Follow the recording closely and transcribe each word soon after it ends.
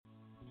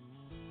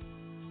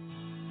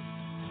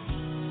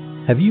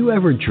Have you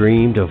ever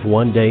dreamed of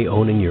one day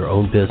owning your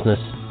own business,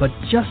 but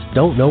just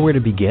don't know where to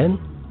begin?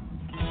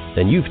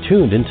 Then you've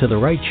tuned into the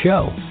right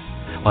show.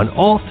 On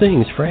All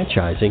Things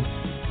Franchising,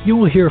 you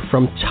will hear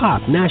from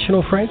top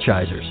national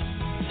franchisers,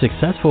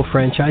 successful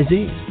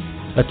franchisees,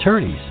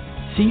 attorneys,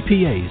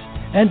 CPAs,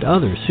 and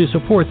others who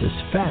support this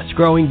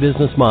fast-growing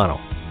business model.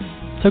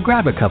 So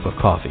grab a cup of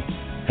coffee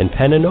and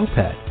pen and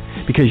notepad,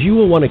 because you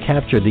will want to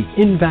capture the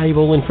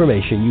invaluable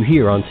information you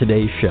hear on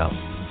today's show.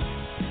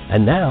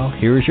 And now,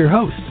 here is your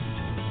host,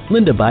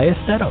 Linda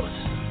Ballesteros.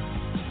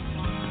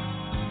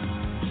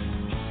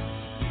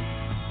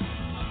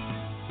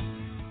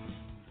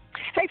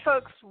 Hey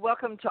folks,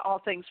 welcome to All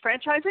Things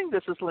Franchising.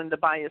 This is Linda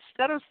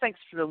Ballesteros. Thanks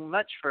so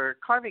much for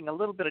carving a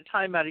little bit of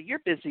time out of your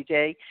busy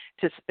day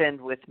to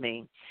spend with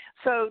me.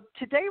 So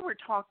today we're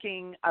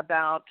talking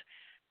about,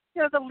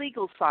 the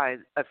legal side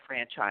of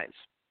franchise.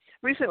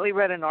 Recently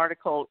read an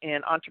article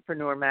in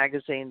Entrepreneur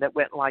Magazine that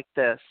went like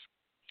this.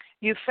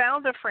 You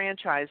found a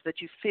franchise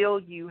that you feel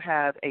you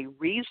have a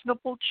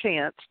reasonable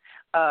chance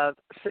of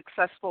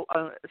successfully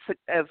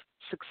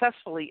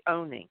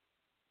owning.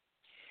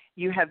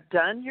 You have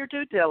done your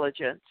due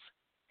diligence,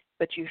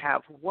 but you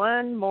have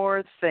one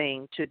more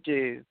thing to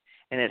do,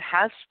 and it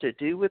has to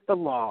do with the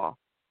law.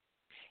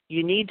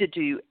 You need to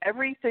do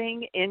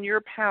everything in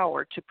your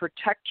power to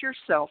protect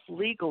yourself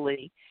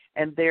legally,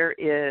 and there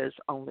is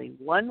only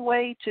one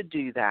way to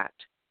do that.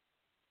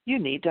 You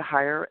need to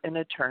hire an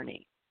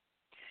attorney.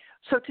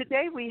 So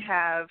today we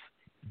have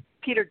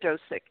Peter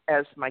Dosik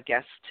as my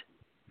guest.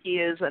 He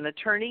is an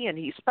attorney and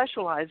he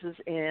specializes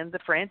in the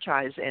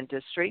franchise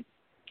industry.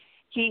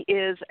 He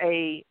is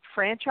a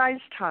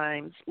Franchise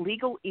Times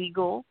Legal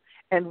Eagle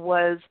and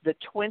was the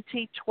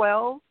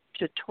 2012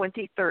 to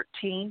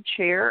 2013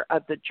 chair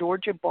of the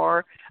Georgia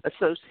Bar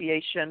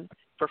Association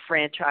for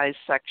Franchise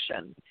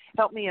Section.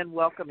 Help me in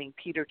welcoming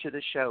Peter to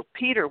the show.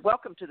 Peter,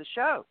 welcome to the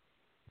show.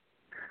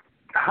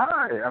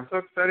 Hi, I'm so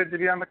excited to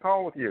be on the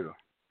call with you.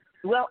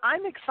 Well,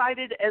 I'm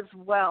excited as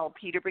well,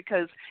 Peter,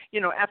 because,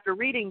 after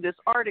reading this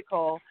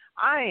article,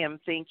 I am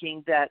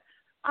thinking that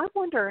I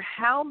wonder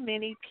how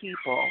many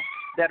people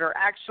that are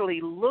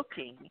actually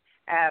looking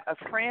at a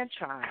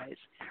franchise,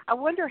 I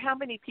wonder how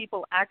many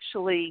people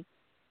actually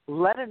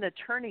let an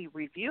attorney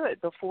review it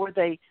before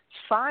they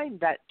sign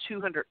that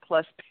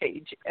 200-plus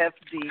page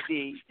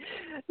FDD.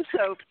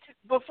 So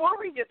before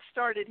we get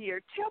started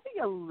here, tell me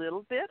a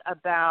little bit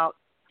about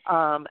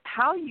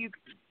how you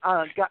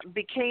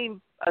became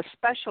a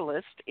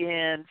specialist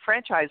in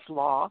franchise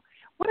law.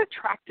 What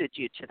attracted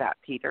you to that,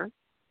 Peter?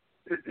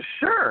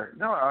 Sure.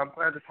 No, I'm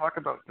glad to talk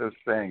about those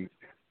things.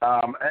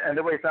 And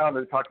the way it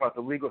sounded to talk about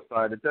the legal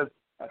side, it does,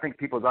 I think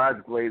people's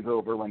eyes glaze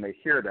over when they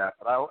hear that.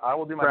 But I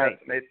will do my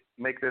best to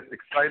make this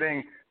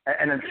exciting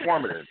and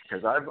informative,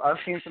 because I've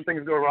seen some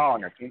things go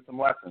wrong. I've seen some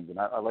lessons, and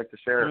I like to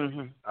share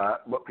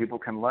what people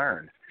can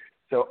learn.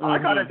 So I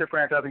got into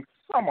franchising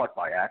somewhat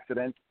by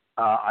accident.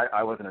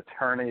 I was an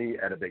attorney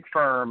at a big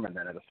firm, and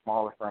then at a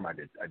smaller firm, I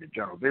did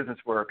general business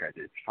work, I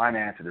did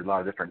finance, I did a lot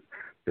of different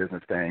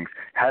business things.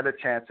 Had a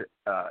chance,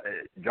 a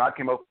job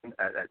came open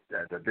at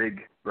a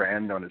big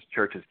brand known as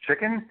Church's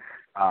Chicken.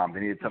 They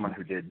needed someone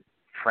who did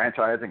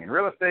franchising and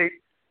real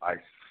estate. I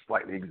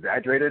slightly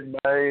exaggerated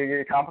my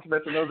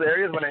accomplishments in those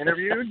areas when I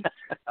interviewed.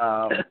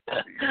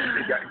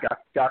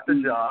 Got the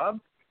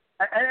job,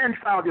 and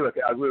found it.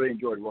 I really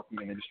enjoyed working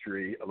in the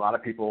industry. A lot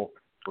of people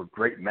were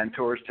great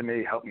mentors to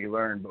me, helped me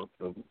learn both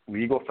the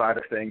legal side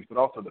of things, but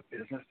also the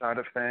business side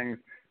of things.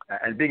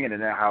 And being an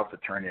in-house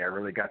attorney, I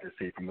really got to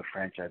see from the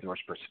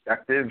franchisor's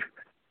perspective,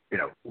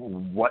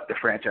 what the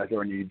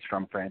franchisor needs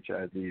from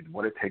franchisees,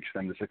 what it takes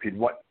them to succeed,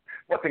 what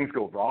things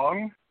go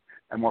wrong,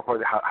 and more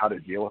importantly, how to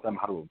deal with them,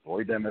 how to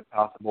avoid them if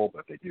possible.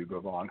 But if they do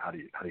go wrong, how do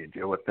you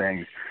deal with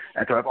things?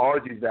 And so I've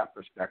always used that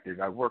perspective.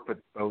 I've worked with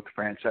both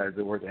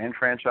franchisors and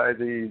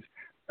franchisees,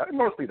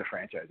 mostly the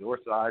franchisor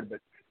side,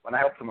 but when I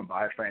help someone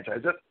buy a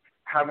franchise, just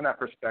having that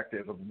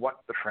perspective of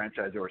what the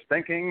franchisor is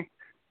thinking,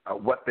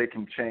 what they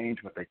can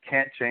change, what they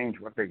can't change,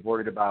 what they're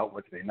worried about,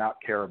 what do they not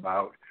care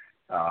about,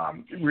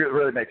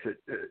 really makes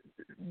it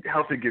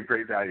helps to give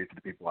great value to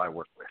the people I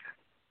work with.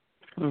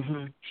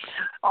 Mm-hmm.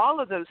 All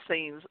of those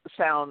things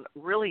sound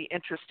really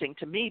interesting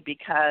to me,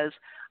 because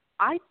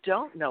I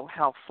don't know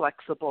how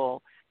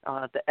flexible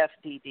the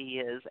FDD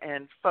is.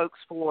 And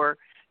folks, for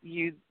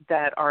you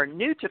that are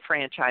new to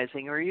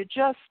franchising, or you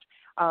just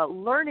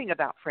learning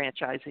about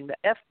franchising, the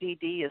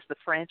FDD is the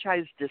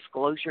franchise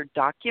disclosure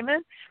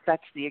document.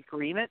 That's the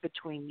agreement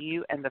between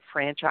you and the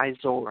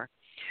franchisor.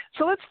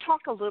 So let's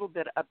talk a little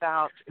bit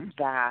about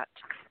that,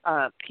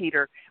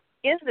 Peter.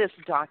 In this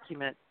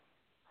document,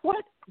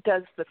 what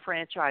is the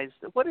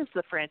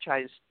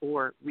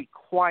franchisor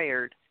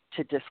required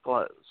to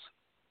disclose?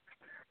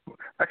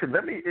 Actually,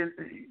 let me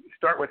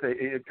start with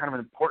a kind of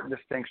an important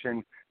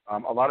distinction.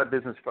 A lot of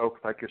business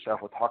folks like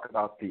yourself will talk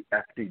about the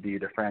FDD,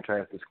 the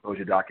Franchise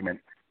Disclosure Document,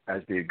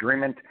 as the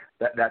agreement.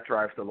 That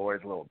drives the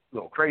lawyers a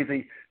little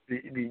crazy.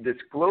 The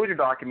disclosure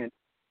document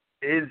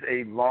is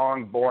a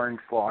long, boring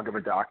slog of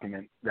a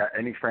document that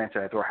any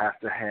franchisor has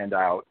to hand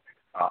out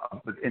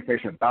with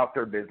information about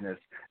their business,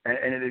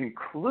 and it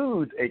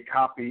includes a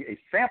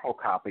sample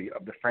copy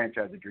of the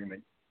franchise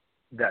agreement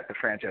that the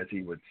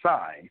franchisee would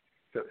sign.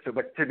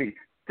 But to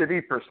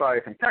be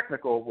precise and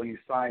technical, when you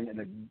sign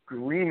an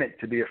agreement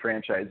to be a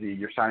franchisee,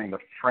 you're signing the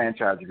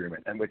franchise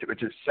agreement, and which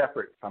is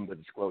separate from the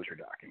disclosure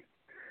document.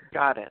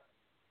 Got it.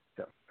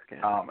 So,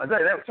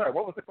 sorry,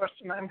 what was the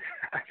question then?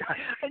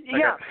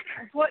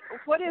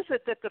 What is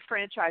it that the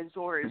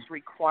franchisor is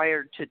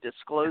required to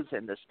disclose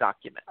in this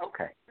document?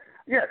 Okay.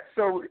 Yeah,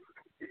 so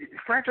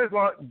franchise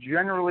law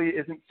generally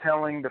isn't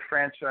telling the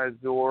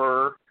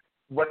franchisor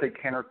what they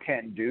can or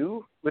can't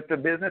do with the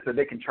business, that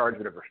they can charge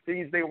whatever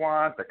fees they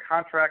want. The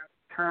contract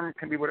term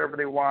can be whatever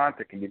they want.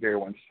 It can be very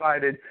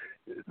one-sided.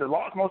 The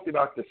law is mostly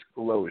about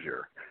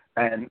disclosure.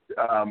 And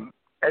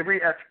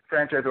every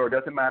franchisor,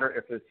 doesn't matter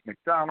if it's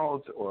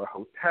McDonald's or a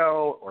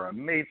hotel or a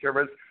maid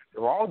service,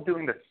 they're all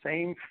doing the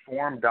same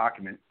form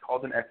document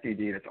called an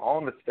FDD, and it's all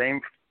in the same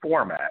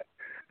format.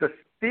 The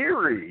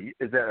theory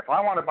is that if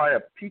I want to buy a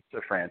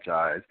pizza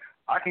franchise,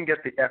 I can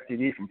get the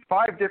FDD from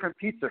 5 different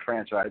pizza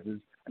franchises,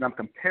 and I'm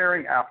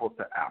comparing apples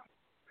to apples.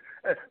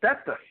 That's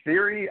the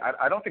theory.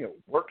 I don't think it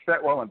works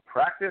that well in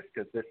practice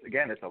because this,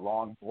 again, it's a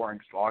long, boring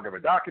slog of a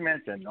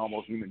document, and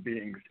normal human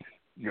beings,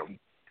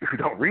 who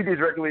don't read these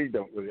regularly,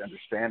 don't really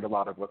understand a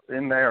lot of what's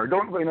in there, or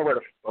don't really know where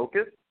to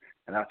focus.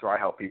 And that's where I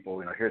help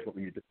people, here's what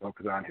we need to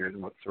focus on, here's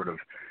what's sort of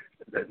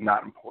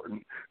not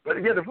important. But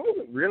yeah, the rules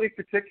are really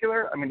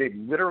particular. I mean, they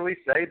literally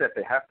say that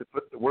they have to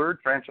put the word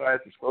franchise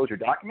disclosure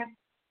document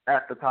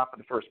at the top of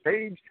the first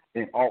page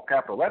in all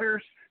capital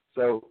letters.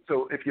 So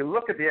if you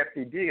look at the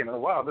FDD and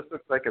wow, this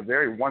looks like a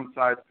very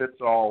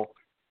one-size-fits-all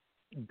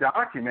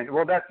document,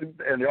 well,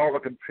 and they all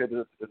look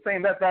the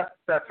same.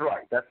 That's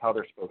right. That's how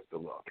they're supposed to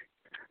look.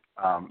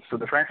 So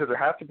the franchisor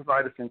has to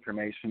provide this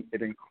information.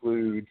 It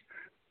includes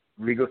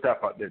legal stuff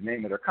about the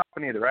name of their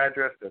company, their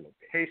address, their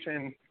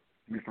location,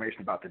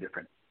 information about the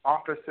different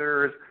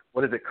officers,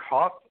 what does it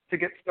cost to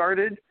get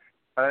started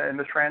in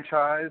this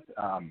franchise,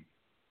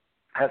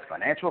 has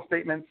financial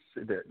statements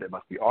that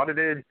must be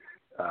audited,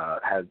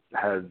 has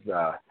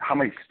how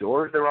many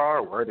stores there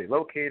are, where are they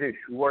located,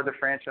 who are the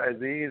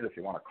franchisees, if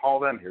you want to call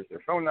them, here's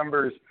their phone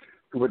numbers,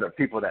 who are the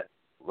people that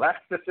left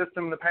the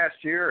system in the past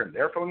year and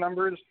their phone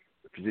numbers,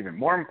 which is even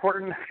more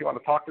important if you want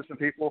to talk to some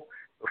people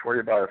before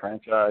you buy a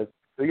franchise.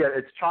 So yeah,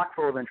 it's chock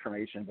full of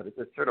information, but it's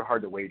sort of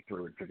hard to wade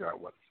through and figure out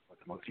what's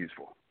most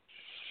useful.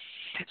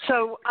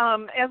 So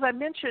as I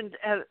mentioned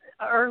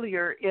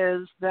earlier,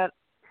 is that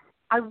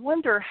I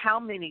wonder how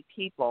many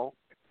people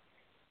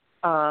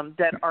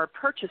that are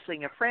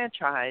purchasing a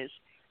franchise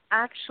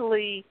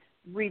actually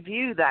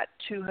review that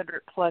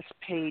 200-plus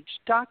page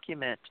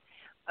document.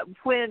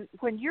 When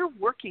you're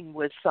working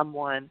with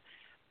someone,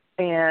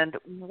 and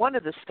one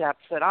of the steps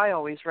that I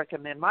always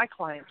recommend my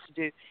clients to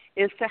do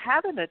is to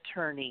have an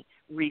attorney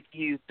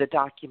review the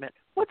document.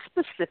 What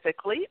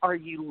specifically are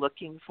you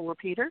looking for,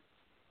 Peter?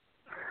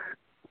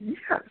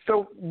 Yeah,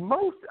 so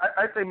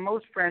I'd say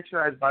most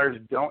franchise buyers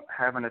don't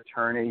have an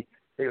attorney.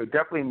 They are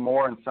definitely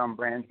more in some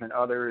brands than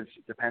others.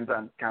 It depends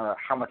on kind of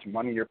how much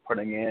money you're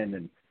putting in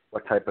and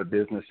what type of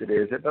business it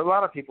is. A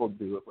lot of people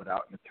do it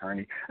without an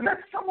attorney, and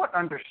that's somewhat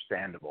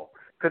understandable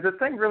because the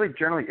thing really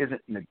generally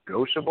isn't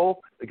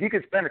negotiable. Like you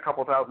could spend a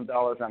couple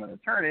 $1,000s on an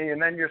attorney,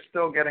 and then you're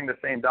still getting the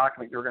same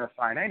document you're going to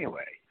sign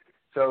anyway.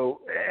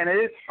 So, and it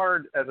is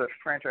hard as a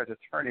franchise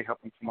attorney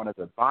helping someone as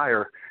a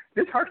buyer.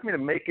 It's hard for me to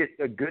make it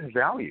a good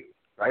value,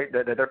 right?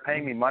 That they're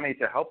paying me money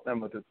to help them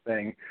with this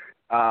thing,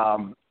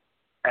 and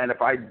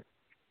if I,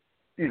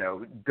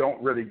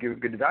 don't really give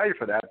good value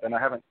for that, then I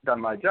haven't done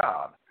my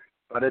job.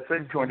 But it's a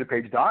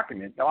 200-page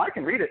document. Now, I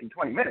can read it in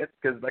 20 minutes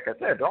because, like I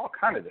said, they're all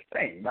kind of the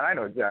same. I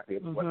know exactly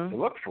what to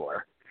look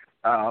for.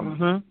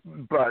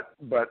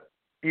 But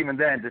even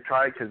then, to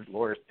try, because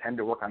lawyers tend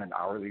to work on an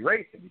hourly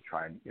rate, and we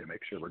try and make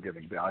sure we're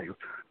giving value.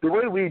 The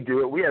way we do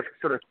it, we have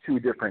sort of 2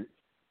 different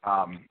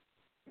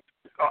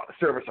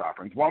service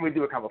offerings. One, we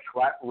do a kind of a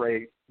flat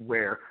rate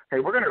where, hey,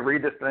 we're going to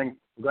read this thing,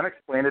 we're going to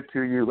explain it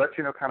to you, let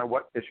you know kind of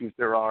what issues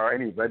there are,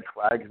 any red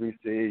flags we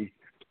see,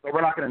 but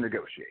we're not going to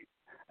negotiate.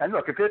 And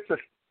look, if it's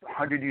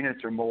 100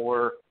 units or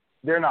more,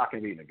 they're not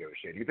going to be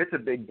negotiating. If it's a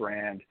big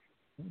brand,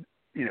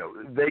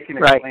 they can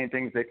explain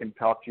things, they can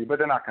talk to you, but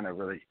they're not going to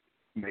really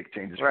make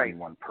changes for any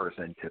one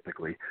person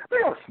typically. But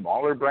a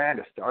smaller brand,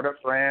 a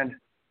startup brand,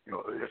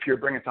 if you're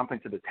bringing something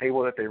to the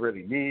table that they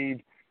really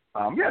need,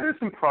 there's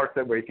some parts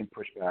that where you can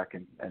push back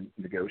and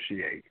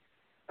negotiate.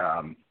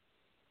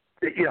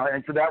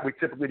 And so that we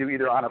typically do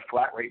either on a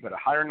flat rate but a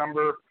higher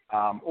number,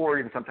 or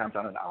even sometimes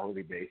on an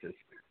hourly basis.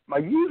 My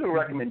usual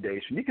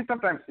recommendation, you can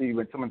sometimes see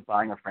when someone's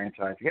buying a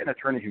franchise, you get an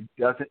attorney who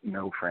doesn't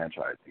know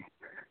franchising.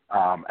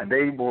 And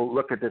they will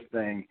look at this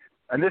thing,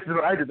 and this is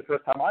what I did the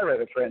first time I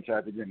read a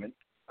franchise agreement.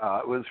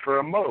 It was for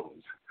a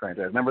Moe's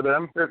franchise. Remember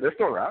them? They're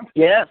still around.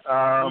 Yes.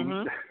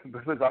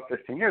 This was about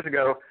 15 years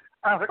ago.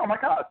 I was like, oh, my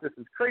gosh, this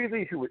is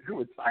crazy. Who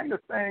would sign this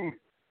thing?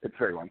 It's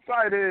very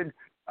one-sided.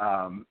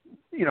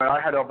 I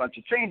had a bunch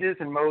of changes,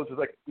 and Moe's was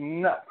like,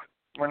 no,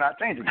 we're not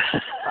changing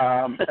it.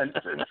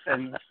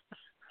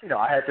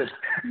 I had to,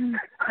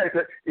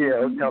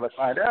 tell the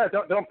client,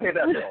 don't pay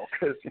that bill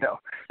because,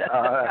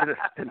 this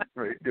isn't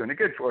really doing it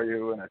good for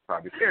you, and it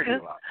probably scares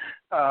you a lot.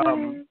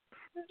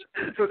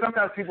 So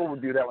sometimes people will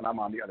do that when I'm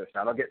on the other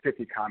side. I'll get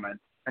 50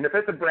 comments. And if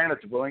it's a brand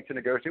that's willing to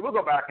negotiate, we'll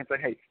go back and say,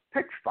 hey,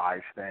 pick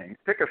 5 things,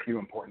 pick a few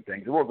important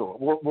things.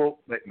 We'll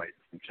make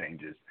some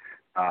changes.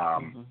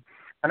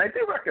 And I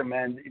do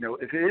recommend,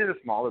 if it is a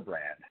smaller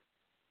brand,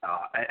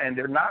 and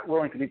they're not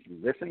willing to at least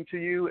listen to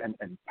you and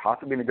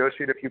possibly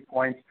negotiate a few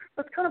points,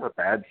 that's kind of a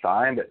bad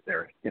sign that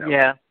they're,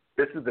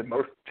 this is the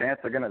most chance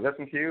they're going to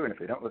listen to you. And if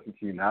they don't listen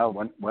to you now,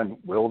 when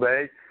will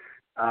they?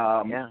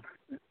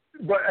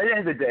 But at the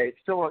end of the day, it's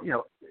still,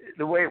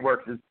 the way it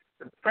works is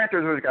the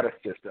franchisor's got a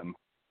system.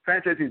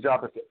 Franchisee's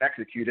job is to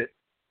execute it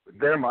with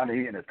their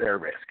money and at their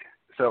risk.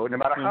 So no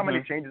matter how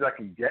many changes I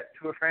can get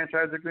to a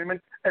franchise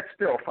agreement, it's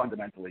still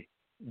fundamentally,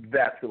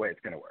 that's the way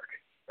it's going to work,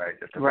 right?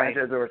 If the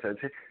franchisor says,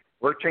 hey,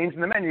 we're changing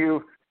the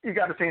menu, you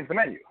got to change the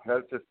menu.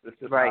 It's just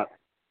not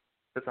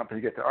that's something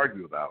you get to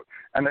argue about.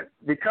 And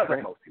because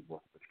of most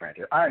people with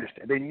franchise, I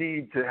understand they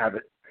need to have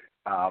it.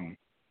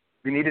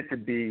 They need it to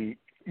be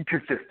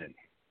consistent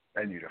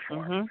and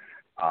uniform.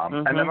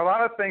 And then a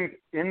lot of things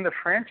in the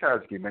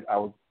franchise agreement, I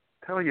will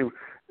tell you,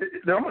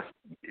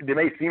 they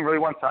may seem really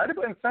one-sided,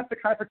 but in a sense to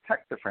kind of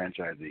protect the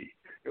franchisee.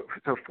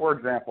 So, for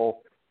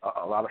example,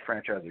 a lot of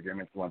franchise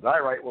agreements, the ones I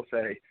write, will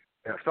say,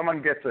 if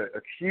someone gets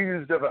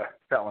accused of a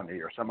felony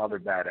or some other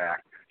bad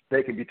act,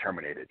 they can be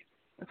terminated.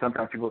 And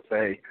sometimes people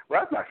say, well,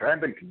 that's not fair. I've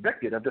been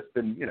convicted. I've just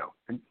been,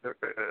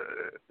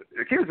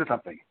 accused of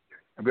something.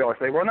 And we always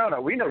say, well,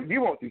 no, we know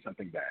you won't do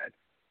something bad.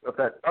 If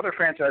that other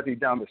franchisee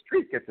down the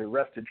street gets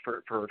arrested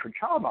for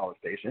child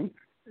molestation,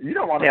 you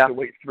don't want us to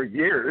wait 3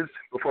 years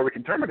before we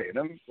can terminate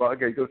him while he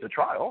goes to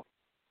trial.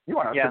 You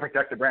want us to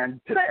protect the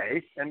brand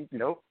today and,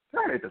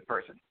 terminate this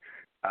person.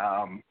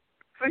 And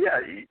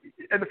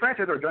the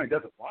franchisor generally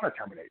doesn't want to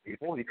terminate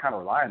people. You kind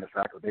of rely on the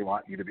fact that they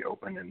want you to be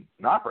open and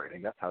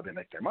operating. That's how they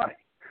make their money.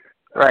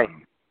 Right.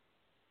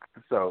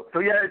 It's a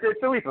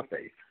leap of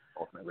faith,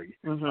 ultimately.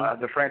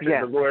 The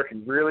franchise, the lawyer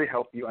can really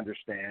help you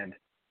understand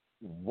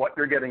what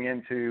they're getting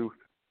into,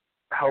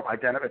 help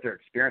identify their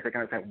experience. They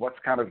can understand what's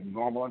kind of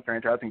normal in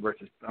franchising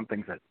versus some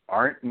things that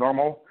aren't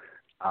normal.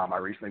 I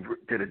recently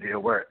did a deal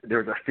where there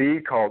was a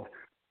fee called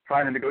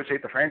trying to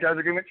negotiate the franchise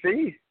agreement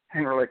fee.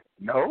 And we're like,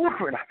 no,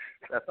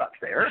 that's not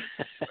fair.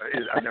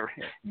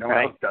 No one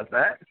else does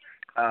that.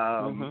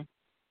 So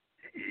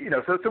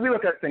we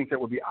look at things that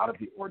would be out of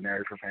the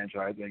ordinary for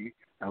franchising.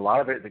 And a lot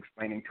of it is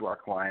explaining to our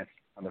clients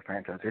on the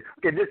franchise.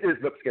 Okay, this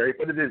looks scary,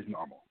 but it is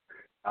normal.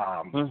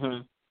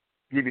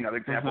 Give you another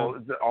example.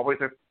 There's always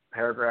a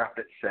paragraph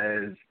that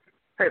says,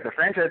 hey, if the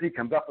franchisee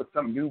comes up with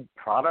some new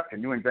product, a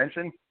new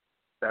invention,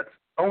 that's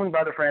owned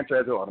by the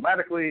franchisor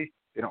automatically.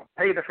 They don't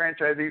pay the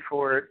franchisee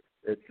for it.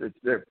 It's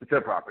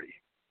their property.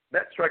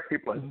 That strikes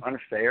people as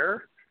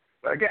unfair.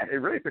 But again, it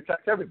really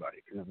protects everybody.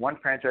 Because if one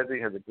franchisee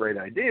has a great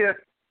idea,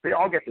 they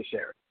all get to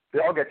share it. They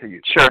all get to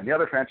use it. And the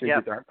other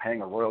franchisees aren't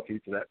paying a royalty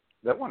to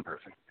that one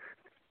person.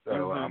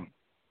 So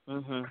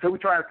so we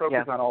try to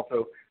focus on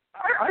also,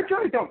 I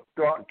generally don't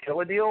go out and kill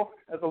a deal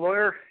as a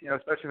lawyer,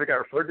 especially if it got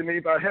referred to me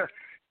by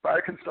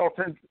a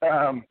consultant.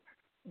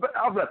 But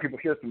I'll let people,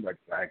 here's some red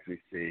flags we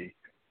see.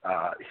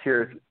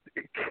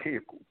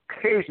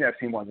 Occasionally I've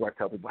seen ones where I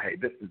tell people, hey,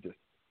 this is just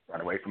run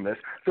away from this.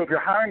 So if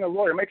you're hiring a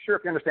lawyer, make sure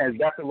if you understand, is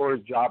that the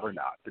lawyer's job or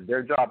not? Is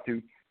their job to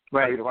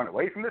tell you to run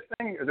away from this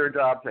thing? Or their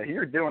job to say, hey,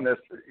 you're doing this,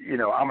 I'm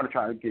going to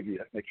try and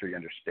make sure you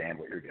understand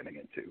what you're getting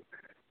into.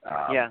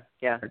 And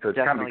so it's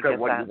kind of because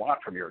what you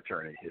want from your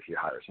attorney if you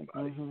hire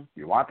somebody.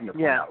 You want them to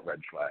point out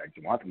red flags.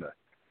 You want them to,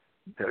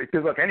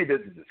 because look, any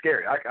business is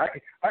scary. I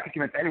can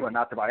convince anyone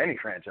not to buy any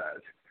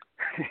franchise.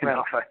 If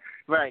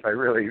I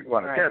really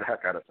want to scare the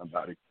heck out of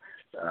somebody.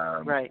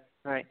 Right.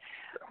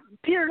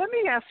 Peter, let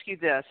me ask you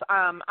this.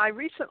 I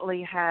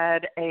recently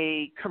had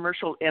a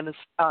commercial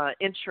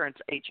insurance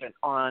agent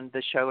on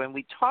the show, and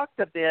we talked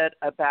a bit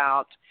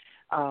about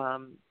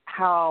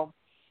how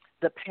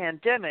the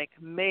pandemic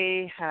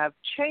may have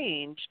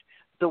changed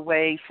the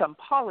way some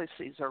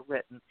policies are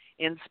written,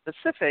 in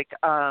specific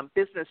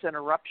business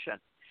interruption.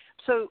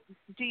 So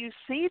do you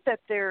see that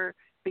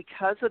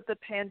because of the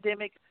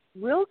pandemic,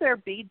 will there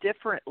be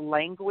different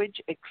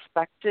language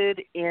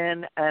expected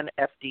in an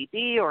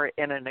FDD or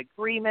in an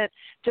agreement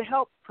to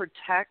help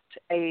protect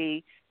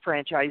a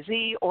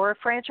franchisee or a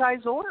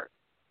franchisor?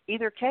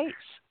 Either case.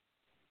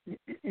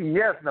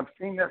 Yes, and I'm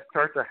seeing that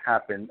start to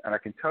happen, and I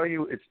can tell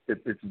you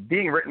it's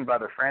being written by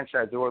the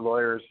franchisor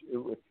lawyers.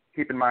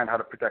 Keep in mind how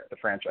to protect the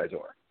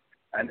franchisor.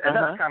 And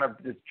that's kind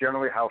of just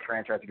generally how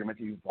franchise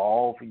agreements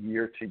evolve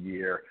year to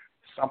year.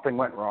 Something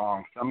went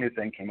wrong, some new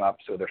thing came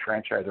up, so the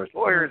franchisor's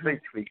lawyers,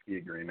 they tweak the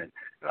agreement.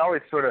 It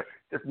always sort of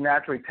just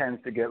naturally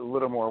tends to get a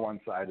little more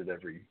one-sided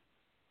every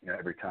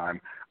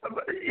time.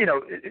 For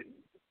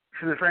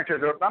the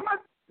franchisor,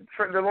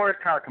 the lawyers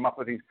kind of come up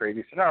with these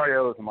crazy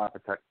scenarios and want to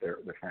protect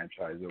the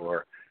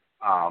franchisor.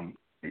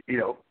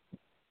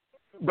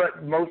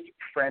 But most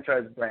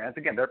franchise brands,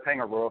 again, they're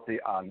paying a royalty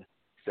on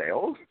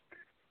sales.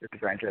 If the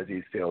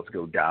franchisees' sales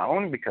go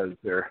down because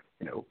they're,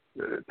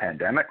 the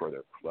pandemic or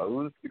they're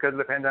closed because of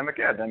the pandemic,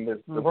 then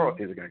the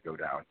royalties are going to go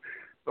down.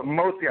 But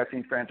mostly I've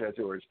seen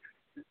franchisors,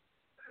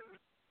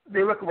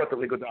 they look at what the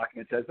legal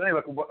document says, then they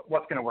look at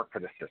what's going to work for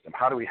the system.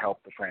 How do we help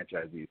the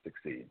franchisees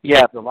succeed?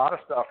 Yeah. There's a lot of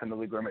stuff in the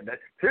legal agreement that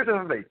here's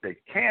something they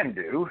can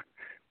do,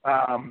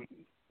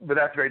 but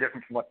that's very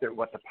different from what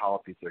the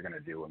policies are going to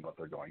do and what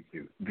they're going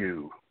to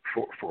do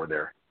for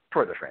the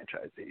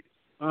franchisees.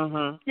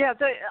 Mm-hmm. Yeah,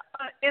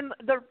 and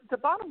the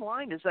bottom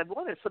line is I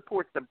want to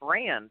support the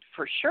brand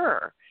for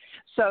sure.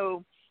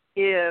 So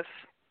if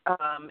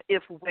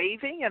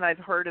waiving, and I've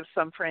heard of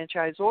some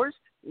franchisors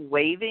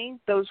waiving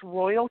those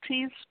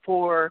royalties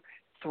for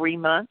 3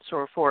 months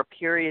or for a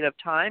period of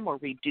time, or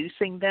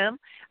reducing them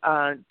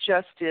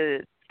just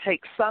to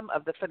take some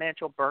of the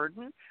financial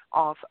burden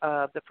off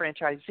of the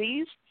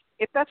franchisees,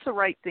 if that's the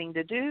right thing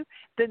to do,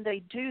 then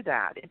they do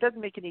that. It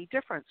doesn't make any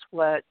difference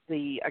what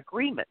the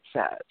agreement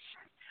says.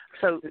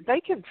 So they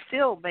can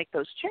still make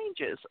those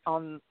changes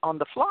on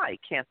the fly,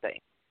 can't they?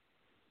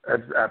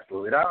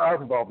 Absolutely. I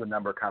was involved in a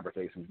number of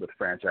conversations with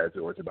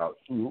franchisors about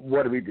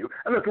what do we do.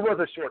 And look, it was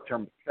a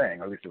short-term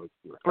thing, or at least we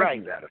were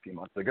thinking that a few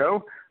months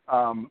ago.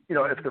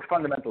 If the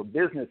fundamental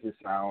business is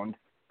sound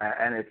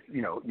and it's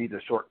needs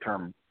a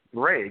short-term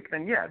break,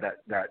 then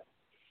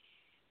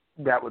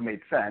that would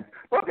make sense.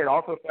 Look, it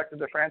also affected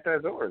the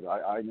franchisors.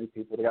 I knew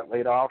people that got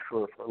laid off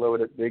or furloughed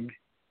at big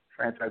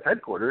franchise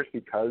headquarters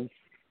because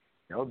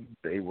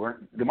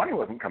the money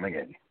wasn't coming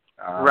in.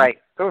 Right.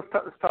 So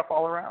it's tough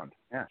all around.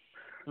 Yeah.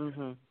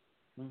 Mhm.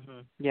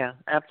 Mhm. Yeah,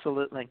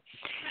 absolutely.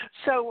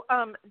 So,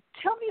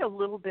 tell me a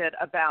little bit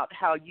about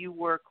how you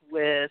work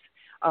with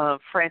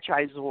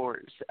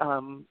franchisors.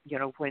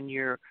 When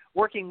you're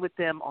working with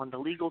them on the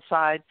legal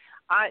side,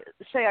 I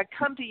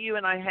come to you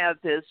and I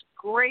have this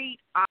great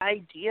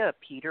idea,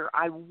 Peter.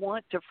 I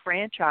want to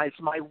franchise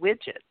my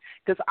widget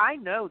because I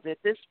know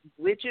that this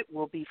widget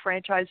will be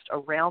franchised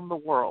around the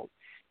world.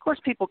 Of course,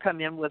 people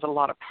come in with a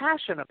lot of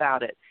passion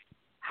about it.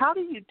 How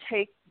do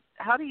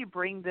you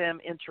bring them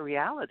into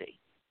reality?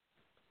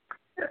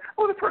 Yeah.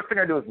 Well, the first thing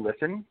I do is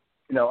listen.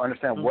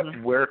 Understand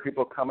where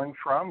people are coming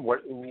from,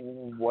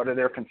 what are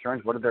their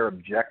concerns, what are their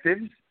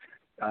objectives,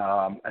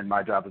 and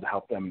my job is to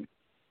help them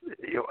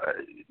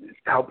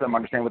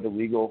understand what the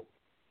legal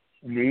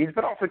needs,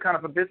 but also kind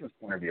of a business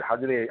point of view. How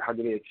do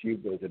they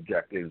achieve those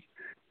objectives?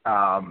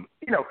 I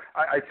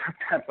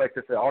sometimes like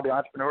to say all the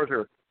entrepreneurs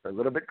are a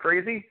little bit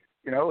crazy.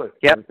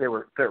 If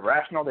they're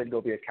rational, they'd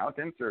go be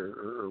accountants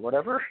or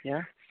whatever.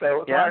 Yeah.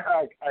 So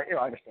I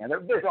understand.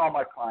 There's all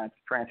my clients,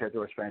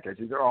 franchisors,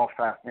 franchisees. They're all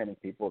fascinating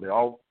people. They're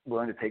all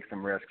willing to take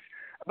some risks,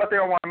 but they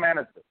all want to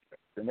manage this,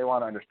 and they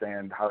want to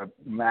understand how to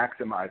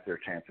maximize their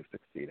chance of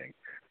succeeding.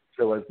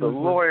 So as the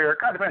lawyer, it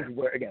kind of depends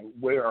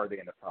where are they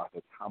in the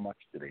process? How much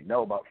do they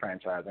know about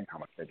franchising? How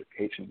much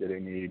education do they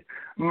need?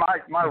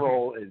 My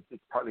role is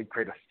partly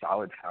create a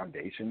solid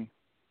foundation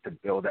to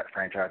build that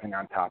franchising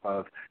on top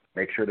of,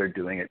 make sure they're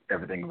doing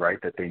everything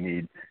right that they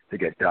need to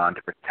get done,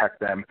 to protect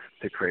them,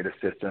 to create a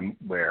system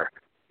where,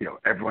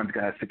 everyone's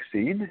going to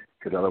succeed,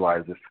 because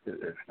otherwise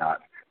if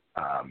not,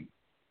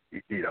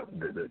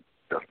 the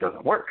stuff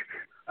doesn't work.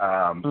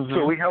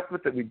 So we help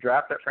with it. We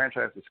draft that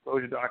franchise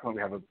disclosure document.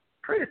 We have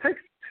it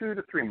takes 2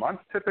 to 3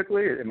 months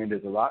typically. I mean,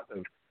 there's a lot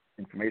of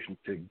information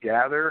to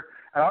gather.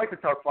 And I like to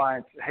tell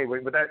clients, hey,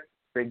 with that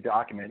big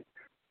document,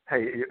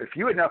 hey, if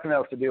you had nothing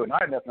else to do and I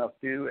had nothing else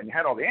to do and you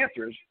had all the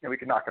answers, we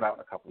could knock it out in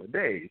a couple of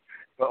days.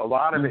 But a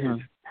lot of it is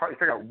partly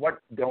figure out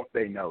what don't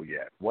they know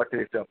yet? What do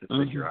they still have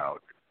to figure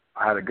out?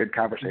 I had a good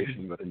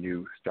conversation with a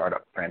new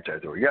startup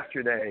franchisor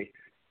yesterday.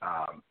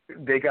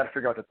 They got to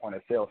figure out the point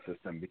of sale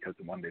system because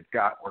the one they've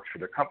got works for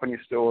their company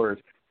stores,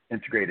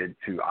 integrated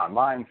to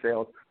online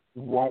sales,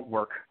 won't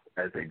work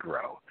as they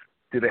grow.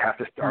 Do they have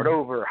to start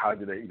over? How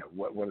do they,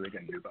 what are they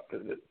going to do about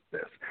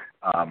this?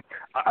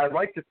 I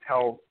like to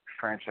tell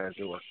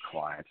franchisor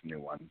clients, new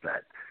ones,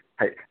 that,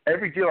 hey,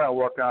 every deal I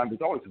work on,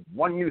 there's always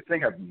one new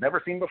thing I've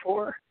never seen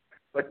before,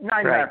 but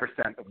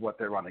 99% of what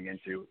they're running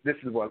into, this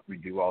is what we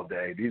do all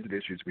day. These are the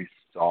issues we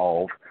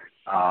solve.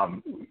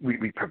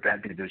 We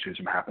prevent these issues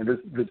from happening.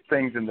 There's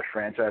things in the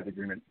franchise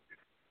agreement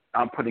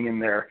I'm putting in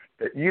there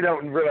that you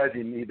don't realize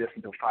you need this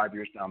until 5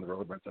 years down the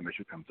road when some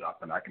issue comes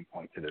up, and I can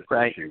point to this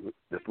issue,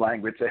 this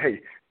language, say,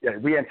 hey, yeah,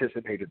 we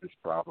anticipated this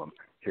problem.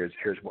 Here's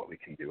what we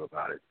can do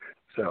about it.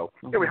 So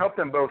we help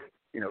them both,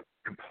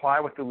 comply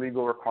with the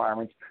legal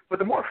requirements. But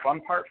the more fun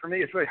part for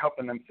me is really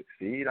helping them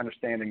succeed,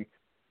 understanding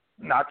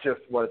not just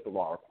what does the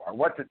law require,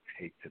 what does it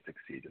take to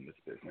succeed in this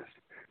business.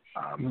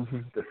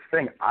 The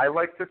thing I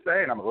like to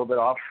say, and I'm a little bit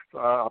off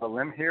on a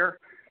limb here,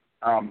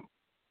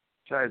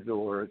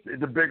 franchisors,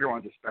 the bigger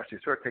ones especially,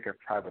 sort of take a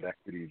private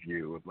equity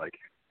view of like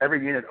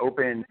every unit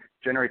open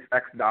generates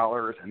X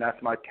dollars, and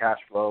that's my cash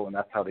flow, and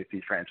that's how they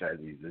see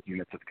franchisees as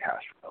units of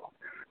cash flow.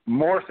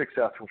 More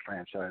successful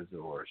franchisors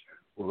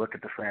will look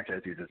at the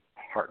franchisees as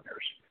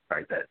partners,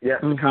 right? That,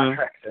 yes, the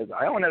contract says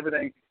I own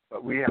everything,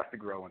 but we have to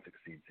grow and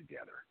succeed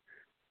together.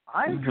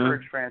 I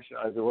encourage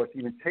franchisors to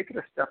even take it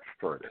a step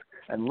further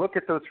and look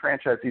at those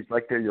franchisees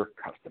like they're your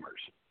customers.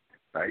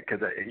 right?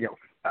 Because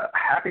a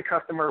happy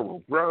customer will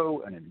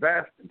grow and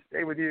invest and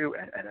stay with you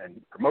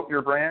and promote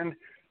your brand.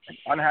 An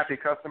unhappy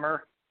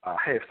customer,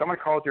 hey, if someone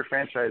calls your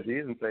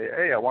franchisees and say,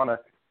 hey, I want to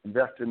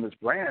invest in this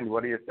brand,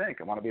 what do you think?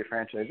 I want to be a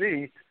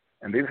franchisee.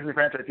 And these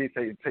franchisees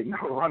say, no,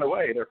 run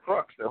away. They're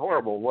crooks. They're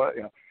horrible. What,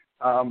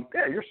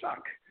 yeah, you're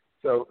sunk.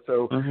 So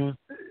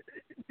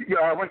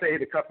I wouldn't say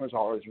the customer's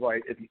always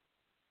right.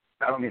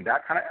 I don't mean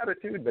that kind of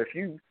attitude, but if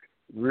you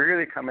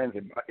really come in and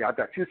say, I've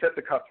got two sets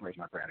of customers,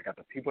 my brand. I got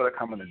the people that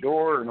come in the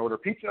door and order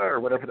pizza or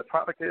whatever the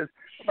product is.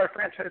 But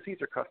my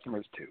franchisees are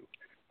customers too,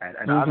 and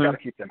I've got to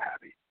keep them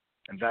happy.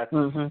 And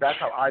that's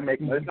how I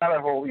make. It's not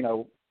a whole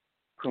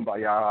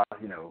kumbaya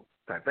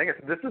type thing.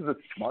 This is a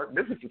smart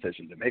business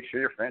decision to make sure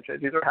your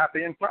franchisees are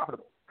happy and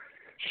profitable.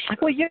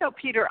 Well,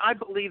 Peter, I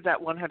believe that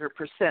 100%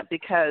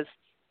 because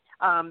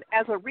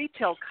as a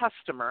retail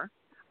customer,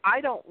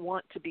 I don't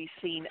want to be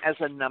seen as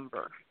a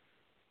number.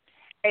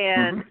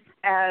 And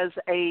as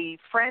a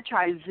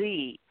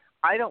franchisee,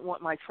 I don't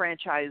want my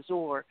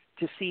franchisor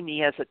to see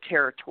me as a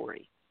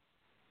territory.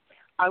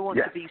 I want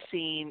to be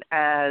seen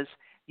as,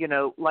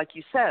 like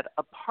you said,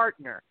 a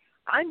partner.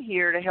 I'm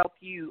here to help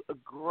you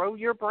grow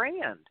your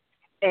brand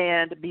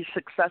and be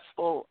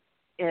successful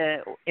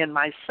in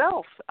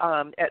myself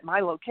at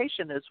my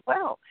location as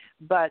well.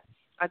 But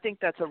I think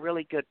that's a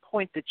really good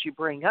point that you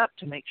bring up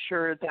to make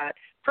sure that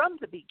from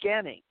the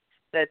beginning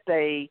that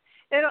they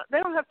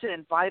don't have to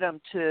invite them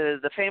to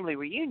the family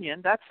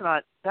reunion. That's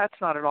not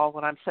at all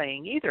what I'm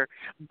saying either.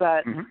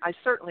 But I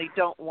certainly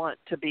don't want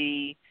to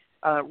be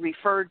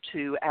referred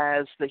to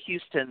as the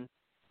Houston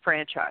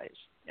franchise.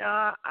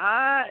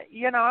 I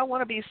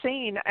want to be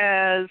seen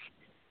as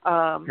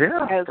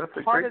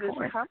part of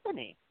this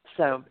company.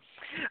 So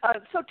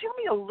tell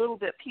me a little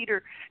bit,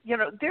 Peter.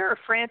 There are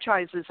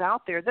franchises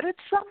out there that at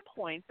some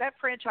point that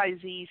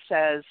franchisee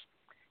says,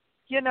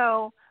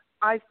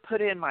 I've put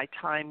in my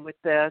time with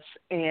this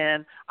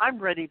and I'm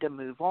ready to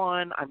move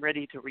on. I'm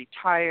ready to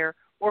retire,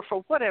 or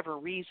for whatever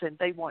reason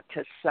they want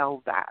to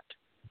sell that.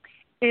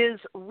 Is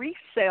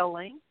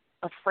reselling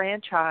a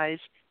franchise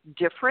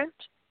different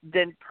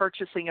than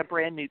purchasing a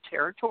brand new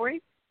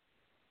territory?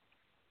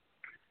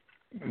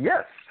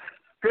 Yes.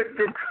 Good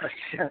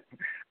question.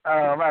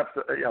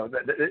 Absolutely.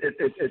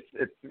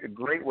 It's a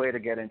great way to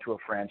get into a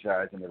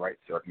franchise in the right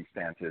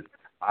circumstances.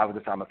 I was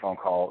just on the phone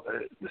call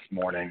this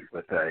morning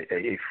with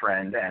a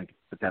friend and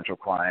potential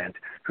client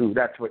who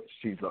that's what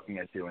she's looking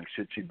at doing.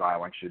 Should she buy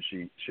one?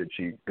 Should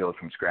she build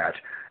from scratch?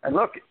 And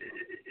look,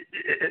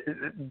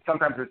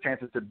 sometimes there's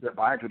chances to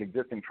buy into an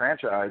existing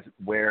franchise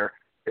where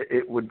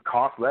it would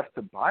cost less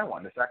to buy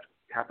one. This actually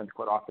happens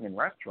quite often in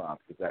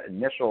restaurants because that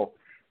initial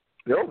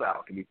build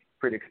out can be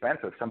pretty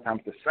expensive.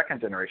 Sometimes the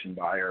second generation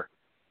buyer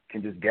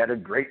can just get a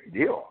great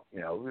deal,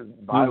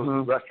 buy a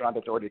restaurant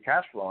that's already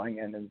cash flowing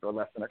and then for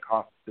less than it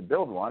costs to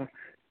build one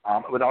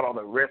without all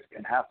the risk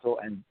and hassle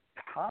and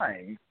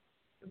time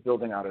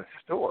building out a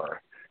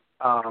store.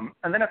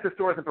 And then if the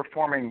store isn't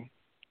performing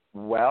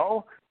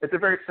well, it's a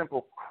very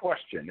simple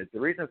question. The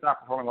reason it's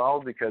not performing well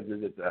is because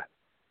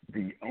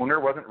the owner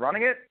wasn't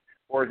running it,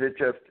 or is it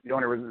just the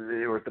owner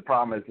or the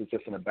problem is it's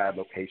just in a bad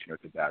location or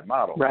it's a bad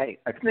model? Right.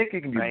 I think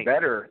you can do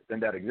better than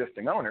that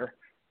existing owner.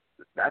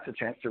 That's a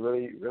chance to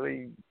really,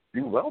 really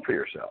do well for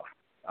yourself.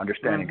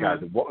 Understanding, guys,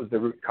 what was the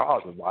root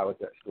cause of why was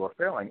that store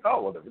failing?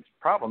 Oh, well, there was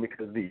a problem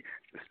because the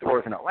store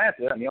is in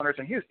Atlanta and the owner's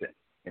in Houston.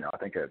 I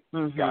think a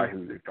guy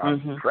who's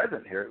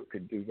present here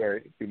could do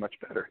much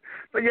better.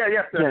 But you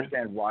have to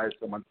understand why is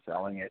someone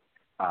selling it.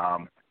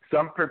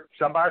 Some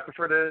buyers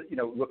prefer to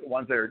look at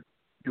ones that are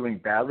doing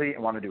badly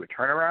and want to do a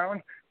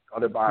turnaround.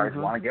 Other buyers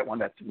want to get one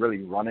that's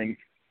really running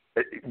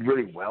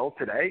really well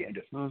today and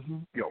just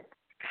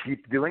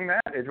keep doing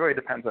that. It really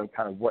depends on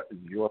kind of what is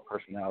your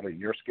personality,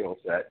 your skill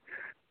set.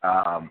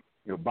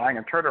 Buying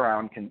a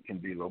turnaround can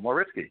be a little more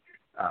risky.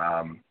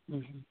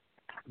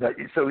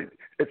 So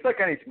it's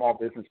like any small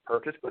business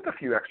purchase with a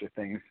few extra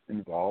things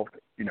involved.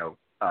 You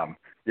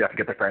have to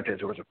get the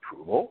franchisor's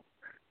approval.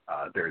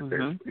 There's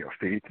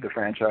fee to the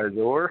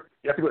franchisor.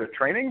 You have to go to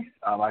training.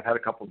 I've had a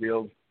couple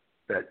deals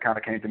that kind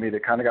of came to me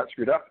that kind of got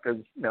screwed up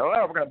because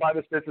we're going to buy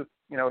this business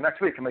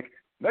next week. I'm like,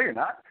 no, you're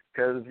not,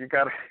 because you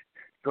got to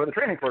go to the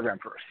training program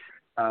first.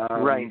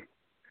 Right.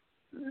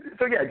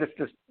 So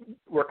just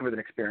working with an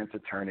experienced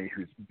attorney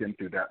who's been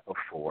through that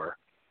before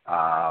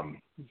and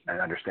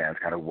understands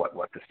kind of what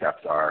the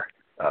steps are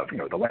of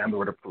the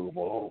landlord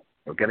approval,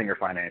 getting your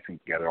financing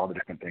together, all the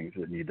different things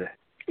that need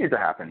to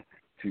happen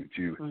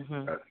to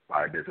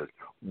buy a business.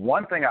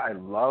 One thing I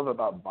love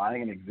about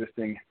buying an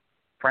existing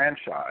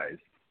franchise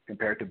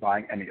compared to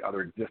buying any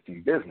other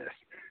existing business.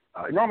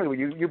 Normally,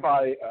 when you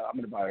buy, I'm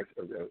going to buy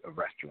a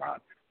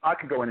restaurant. I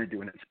can go in and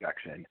do an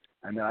inspection,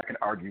 and then I can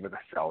argue with a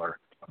seller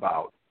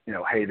about,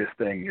 hey, this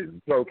thing is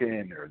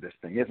broken, or this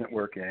thing isn't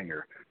working,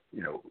 or,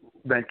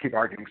 then keep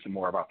arguing some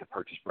more about the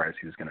purchase price,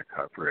 who's going to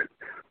cover it.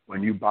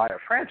 When you buy a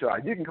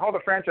franchise, you can call the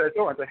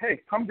franchisor and say,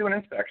 hey, come do an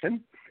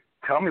inspection.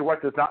 Tell me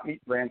what does not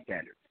meet brand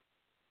standards.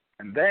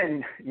 And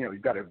then,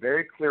 you've got a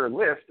very clear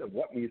list of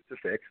what needs to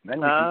fix. And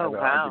then we can have an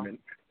argument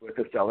with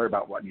the seller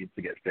about what needs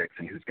to get fixed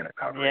and who's going to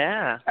cover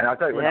it. And I'll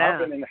tell you, when I've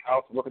been in the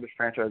house and look at the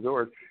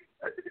franchisors,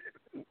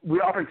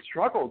 we often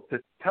struggle to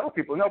tell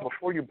people, no,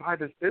 before you buy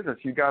this business,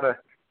 you got to,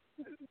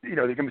 there's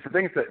going to be some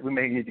things that we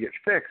may need to get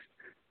fixed.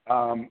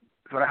 So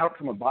when I help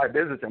someone buy a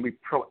business and we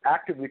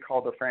proactively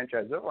call the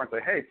franchisor and say,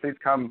 hey, please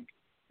come,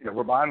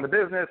 we're buying the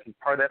business. As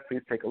part of that,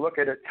 please take a look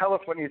at it. Tell us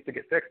what needs to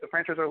get fixed. The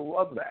franchisor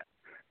loves that.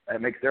 And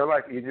it makes their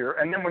life easier.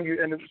 And then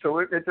so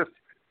it just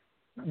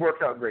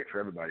works out great for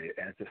everybody.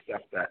 And it's just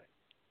stuff that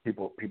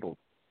people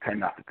tend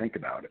not to think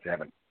about if they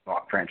haven't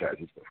bought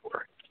franchises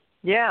before.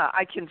 Yeah,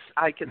 I can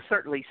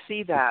certainly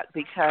see that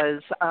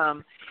because,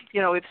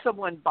 if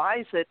someone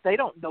buys it, they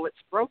don't know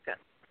it's broken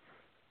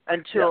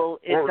until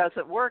it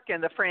doesn't work,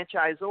 and the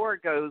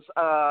franchisor goes,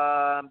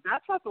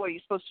 that's not the way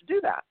you're supposed to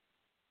do that.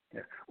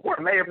 Yeah. Or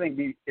it may everything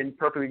be in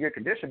perfectly good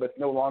condition, but it's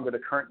no longer the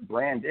current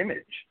brand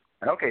image.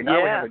 And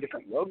now we have a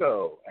different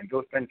logo, and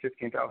go spend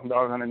 $15,000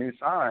 on a new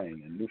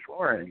sign and new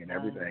flooring and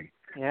everything.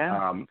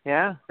 And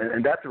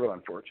that's real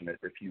unfortunate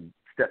if you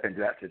step into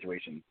that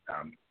situation.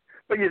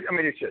 But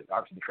it should.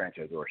 Obviously, the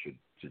franchisor should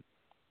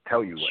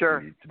tell you what you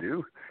need to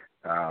do.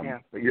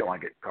 But you don't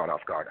want to get caught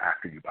off guard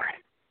after you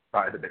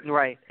buy the business.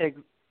 Right.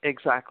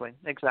 Exactly.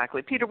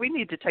 Peter, we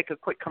need to take a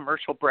quick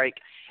commercial break,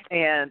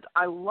 and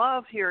I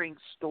love hearing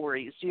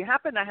stories. Do you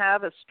happen to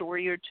have a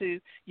story or two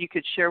you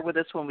could share with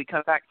us when we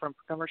come back from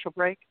commercial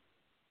break?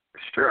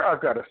 Sure,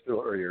 I've got a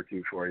story or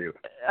two for you.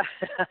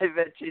 I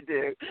bet you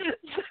do.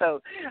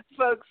 So,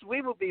 folks,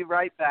 we will be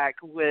right back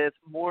with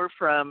more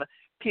from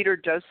Peter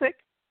Dosik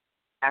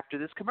after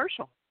this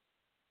commercial.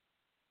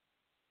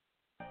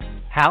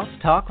 House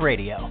Talk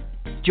Radio.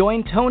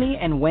 Join Tony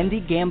and Wendy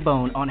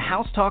Gambone on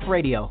House Talk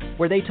Radio,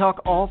 where they talk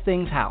all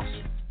things house.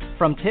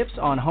 From tips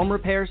on home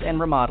repairs and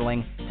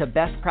remodeling to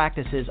best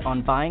practices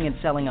on buying and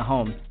selling a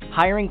home,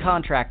 hiring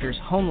contractors,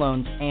 home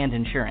loans, and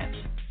insurance,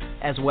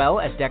 as well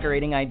as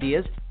decorating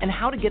ideas and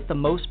how to get the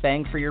most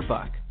bang for your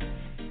buck.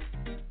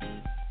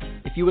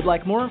 If you would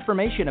like more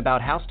information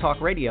about House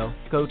Talk Radio,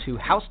 go to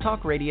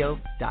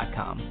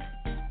housetalkradio.com.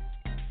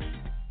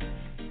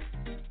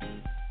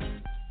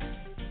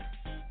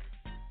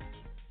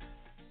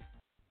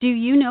 Do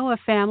you know a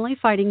family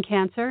fighting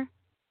cancer?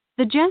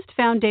 The Jest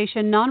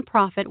Foundation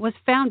nonprofit was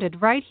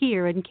founded right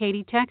here in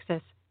Katy,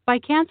 Texas, by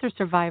cancer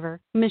survivor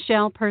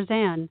Michelle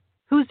Perzan,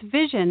 whose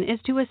vision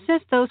is to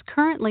assist those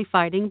currently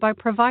fighting by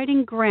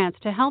providing grants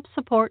to help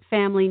support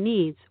family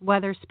needs,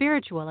 whether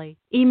spiritually,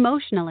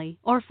 emotionally,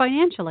 or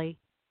financially.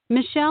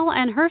 Michelle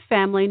and her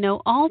family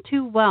know all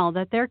too well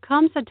that there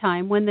comes a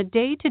time when the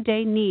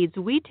day-to-day needs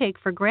we take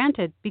for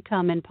granted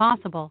become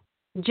impossible.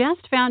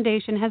 Jest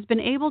Foundation has been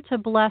able to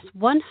bless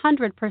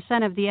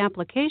 100% of the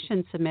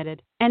applications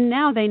submitted, and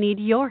now they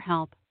need your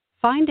help.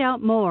 Find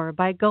out more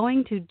by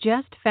going to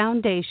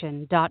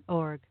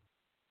justfoundation.org.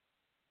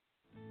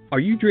 Are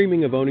you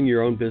dreaming of owning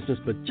your own business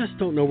but just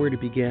don't know where to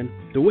begin?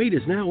 The wait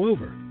is now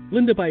over.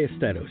 Linda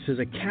Ballesteros is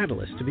a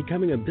catalyst to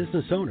becoming a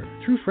business owner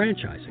through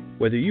franchising.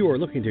 Whether you are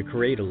looking to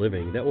create a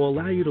living that will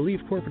allow you to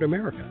leave corporate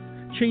America,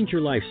 change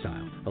your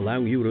lifestyle,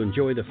 allowing you to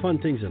enjoy the fun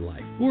things in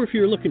life, or if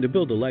you're looking to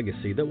build a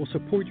legacy that will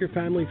support your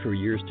family for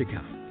years to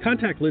come,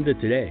 contact Linda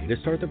today to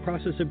start the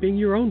process of being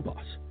your own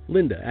boss.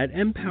 Linda at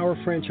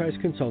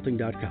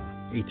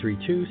MpowerFranchiseConsulting.com,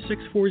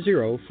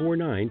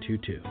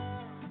 832-640-4922.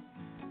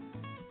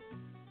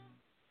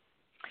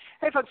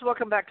 Hey, folks,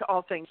 welcome back to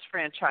All Things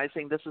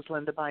Franchising. This is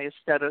Linda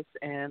Ballesteros,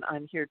 and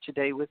I'm here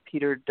today with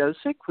Peter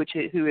Dosik,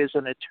 who is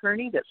an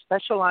attorney that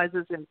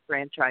specializes in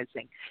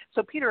franchising.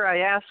 So, Peter, I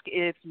ask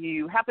if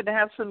you happen to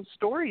have some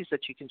stories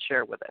that you can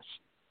share with us.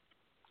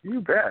 You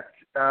bet.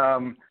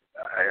 I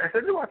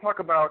said I want to talk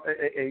about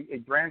a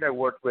brand I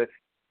worked with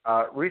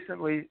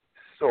recently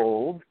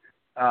sold.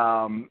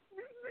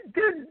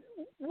 Did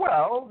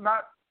well,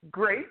 not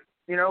great.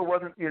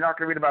 Wasn't, you're not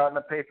going to read about it in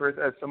the papers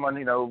as someone,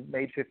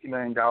 made $50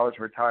 million,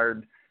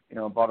 retired,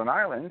 and bought an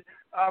island,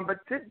 but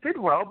did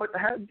well, but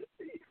had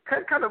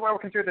kind of what I would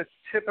consider the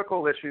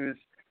typical issues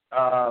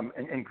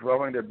in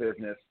growing their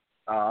business,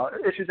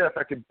 issues that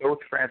affected both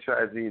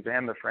franchisees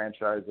and the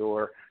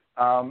franchisor.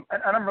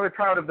 And I'm really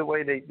proud of the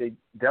way they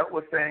dealt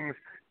with things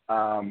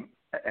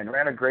and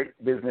ran a great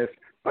business.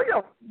 But,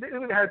 they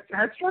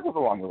had struggles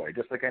along the way,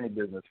 just like any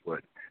business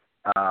would.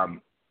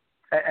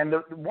 And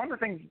one of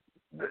the things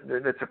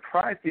that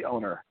surprised the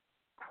owner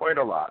quite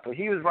a lot. So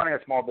he was running a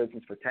small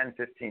business for 10,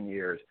 15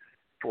 years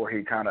before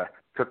he kind of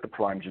took the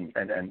plunge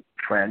and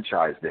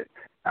franchised it.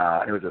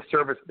 It was a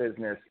service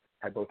business,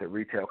 had both a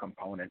retail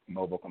component,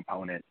 mobile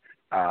component.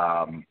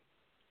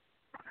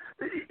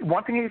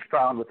 One thing he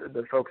found with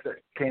the folks that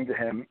came to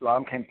him, a lot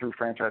of them came through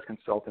franchise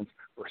consultants,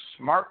 were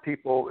smart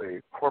people,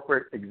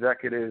 corporate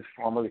executives,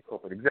 formerly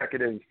corporate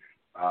executives,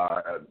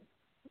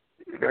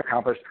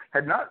 accomplished,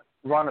 had not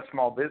run a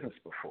small business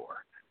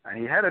before. And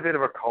he had a bit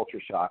of a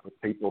culture shock with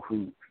people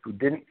who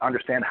didn't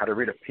understand how to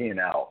read a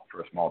P&L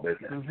for a small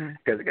business.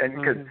 Because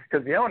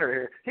the owner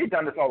here, he'd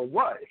done this all his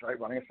life, right?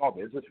 Running a small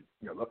business,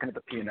 looking at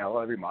the P&L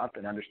every month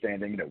and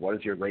understanding, what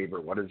is your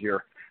labor, what is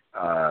your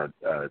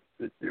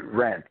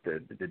rent,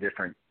 the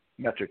different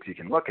metrics you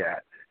can look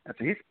at. And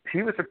so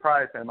he was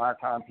surprised at the amount of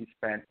time he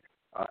spent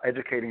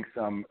educating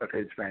some of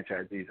his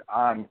franchisees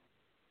on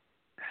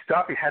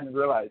stuff he hadn't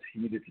realized he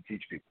needed to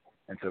teach people.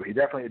 And so he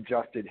definitely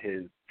adjusted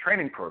his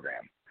training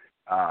program,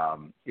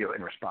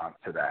 in response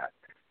to that.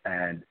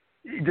 And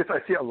I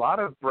see a lot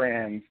of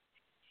brands,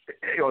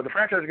 the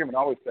franchise agreement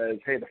always says,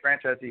 hey, the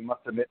franchisee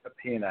must submit a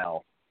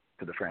P&L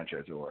to the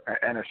franchisor.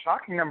 And a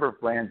shocking number of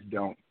brands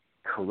don't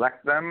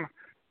collect them.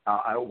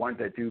 Ones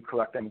that do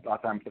collect them, a lot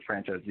of times the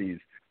franchisees,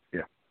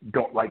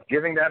 don't like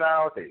giving that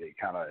out. They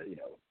kind of,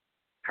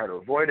 try to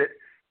avoid it.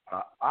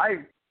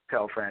 I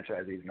tell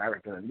franchisees, and I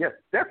recommend them, yes,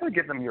 definitely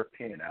give them your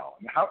P&L.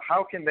 I mean,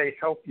 how can they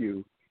help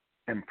you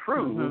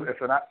improve if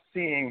they're not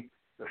seeing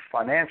the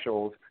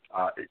financials,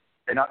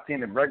 and not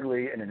seeing them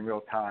regularly and in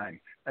real time?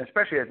 And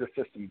especially as the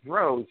system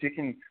grows, you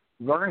can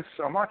learn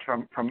so much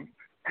from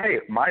hey,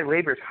 my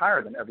labor is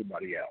higher than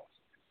everybody else.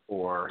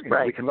 Or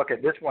we can look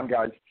at this one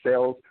guy's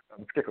sales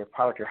of a particular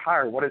product or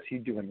higher. What is he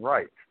doing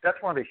right? That's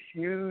one of the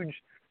huge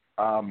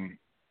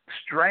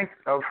strengths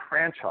of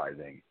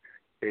franchising,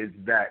 is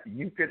that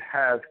you could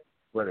have,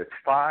 whether it's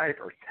 5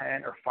 or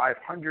 10 or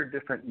 500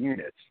 different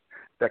units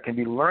that can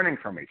be learning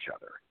from each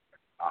other.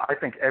 I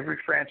think every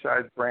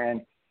franchise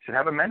brand should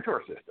have a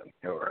mentor system.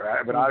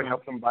 When I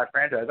help them buy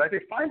franchise, I say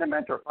find a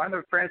mentor, find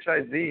a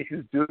franchisee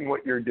who's doing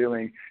what you're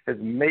doing, has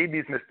made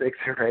these mistakes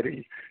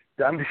already,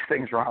 done these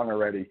things wrong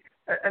already,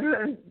 and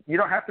then you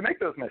don't have to make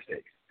those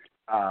mistakes.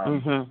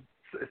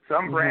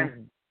 Some brands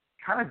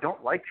kind of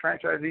don't like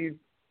franchisees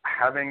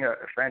having a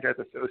franchise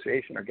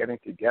association or getting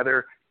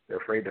together. They're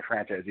afraid the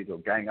franchisees will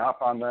gang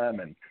up on them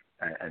and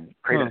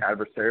create an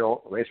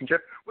adversarial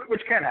relationship,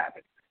 which can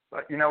happen.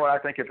 But you know what? I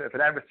think if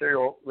an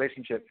adversarial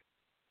relationship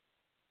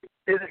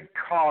isn't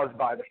caused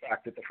by the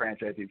fact that the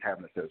franchisees have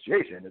an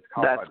association, it's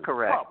caused by the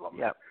problem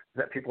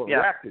that people have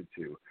reacted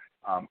to.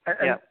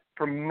 And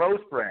for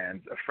most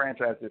brands, a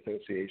franchise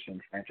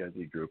association,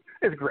 franchisee group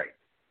is great.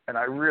 And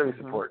I really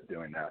support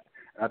doing that.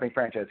 And I think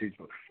franchisees,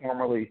 both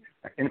formally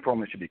and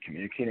informally, should be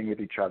communicating with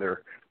each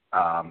other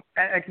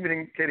and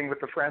communicating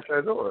with the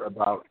franchisor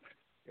about,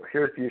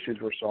 here's the issues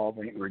we're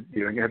solving, we're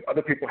dealing. If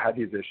other people have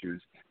these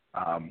issues,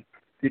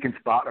 you can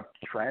spot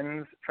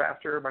trends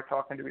faster by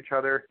talking to each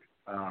other,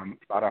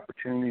 spot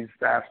opportunities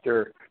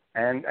faster,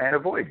 and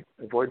avoid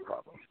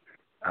problems.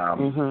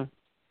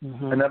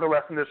 Another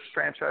lesson this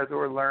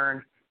franchisor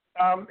learned,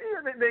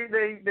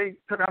 they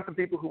took on some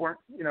people who weren't,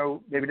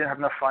 maybe didn't have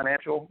enough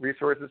financial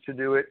resources to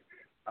do it.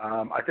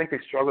 I think they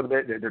struggled a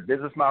bit. Their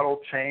business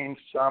model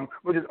changed some,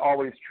 which is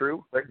always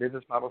true. Right?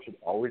 Business model should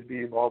always be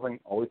evolving,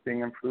 always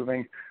being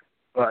improving.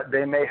 But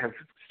they may have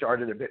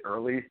started a bit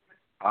early,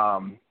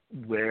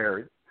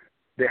 where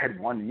they had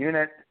one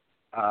unit.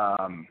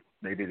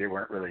 Maybe they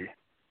weren't really,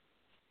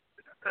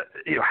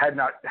 had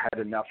not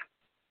had enough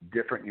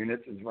different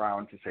units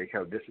around to say,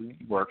 oh, this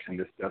works and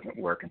this doesn't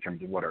work in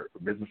terms of what our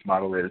business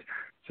model is.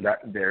 So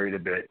that varied a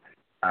bit.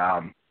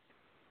 And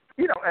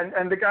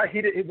the guy,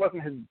 it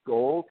wasn't his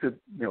goal to,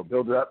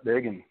 build it up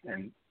big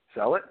and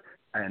sell it.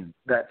 And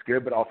that's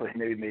good, but also he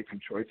maybe made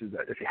some choices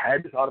that if he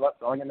had thought about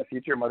selling in the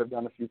future, might have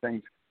done a few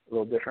things a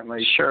little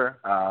differently. Sure.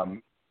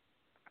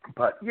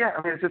 But yeah,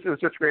 I mean, it was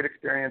just a great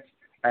experience.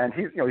 And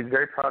he's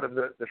very proud of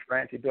the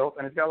franchise he built,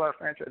 and he's got a lot of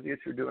franchisees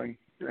who are doing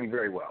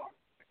very well.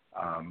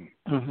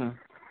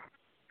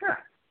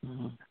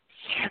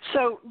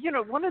 So,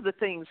 one of the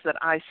things that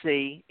I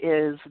see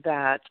is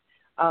that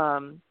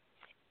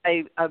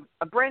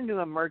a brand new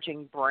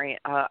emerging brand,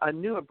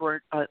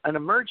 an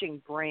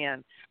emerging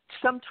brand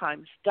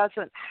sometimes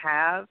doesn't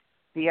have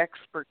the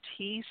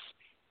expertise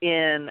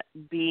in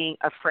being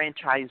a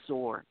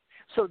franchisor.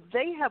 So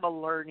they have a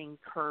learning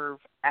curve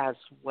as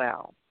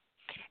well.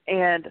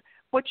 And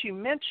what you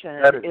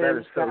mentioned that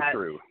is so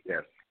true.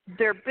 Yes.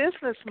 Their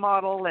business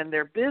model and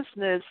their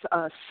business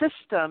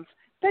systems,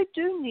 they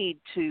do need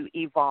to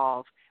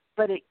evolve,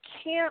 but it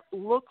can't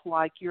look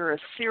like you're a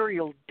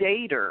serial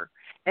dater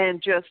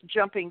and just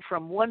jumping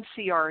from one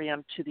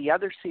CRM to the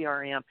other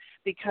CRM,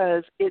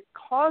 because it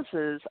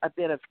causes a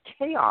bit of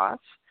chaos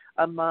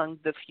among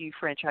the few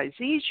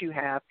franchisees you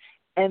have,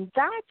 and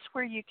that's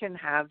where you can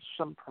have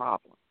some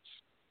problems.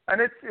 And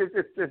it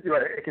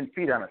can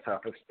feed on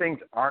itself. If things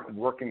aren't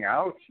working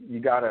out, you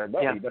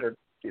better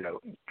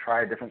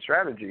try a different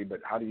strategy.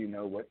 But how do you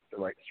know what's the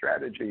right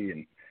strategy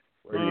and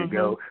where do you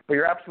go? But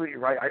you're absolutely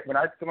right. When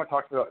someone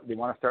talks about they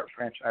want to start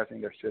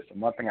franchising their system,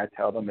 one thing I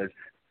tell them is,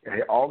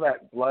 hey, all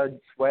that blood,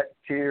 sweat,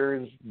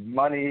 tears,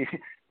 money,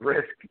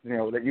 risk,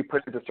 that you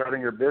put into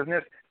starting your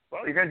business,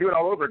 well, you're going to do it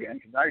all over again,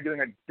 because now you're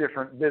doing a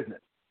different business.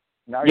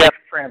 Now you're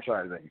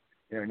franchising.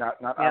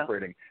 Not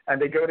operating. And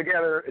they go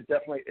together. It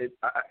definitely,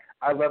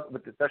 I love,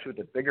 especially with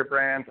the bigger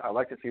brands, I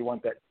like to see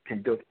ones that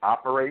can both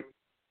operate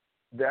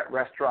that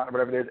restaurant or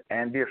whatever it is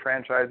and be a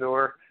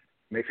franchisor.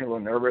 makes me a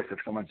little nervous if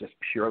someone's just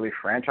purely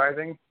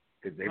franchising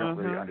because they don't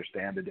really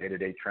understand the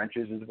day-to-day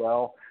trenches as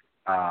well.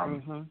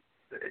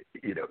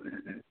 You know,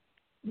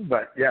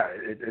 but yeah,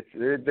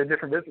 they're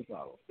different business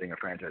models, being a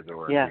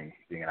franchisor and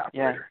being an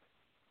operator.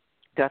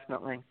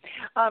 Definitely.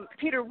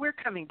 Peter, we're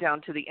coming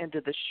down to the end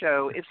of the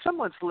show. If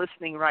someone's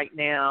listening right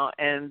now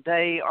and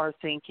they are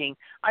thinking,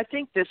 I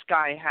think this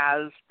guy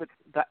has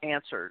the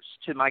answers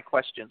to my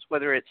questions,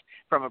 whether it's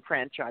from a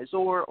franchisor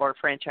or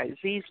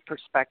franchisee's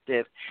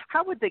perspective,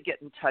 how would they get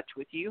in touch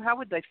with you? How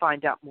would they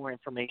find out more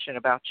information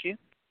about you?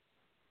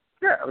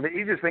 Yeah, well, the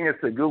easiest thing is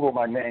to Google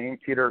my name,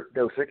 Peter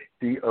Dosik,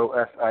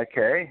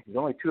 D-O-S-I-K. There's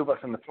only two of us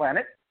on the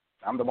planet.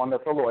 I'm the one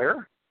that's a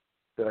lawyer.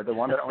 The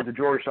one that owns a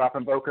jewelry shop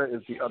in Boca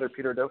is the other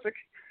Peter Dosik.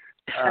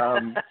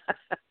 And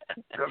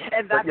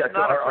that's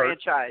not a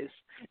franchise.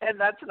 And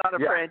that's not a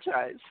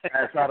franchise.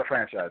 It's not a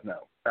franchise,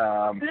 no. So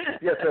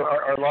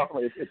our law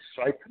firm, it's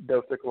Shipe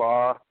Dosik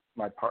Law.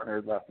 My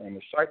partner's last name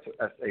is Shipe, so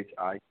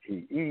S-H-I-P-E-D-O-S-I-K,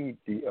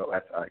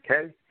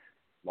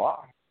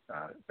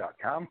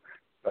 law.com.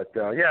 But,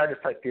 I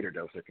just type Peter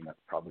Dosik, and that's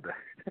probably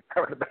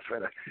the best way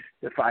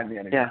to find me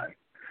anytime. Yeah.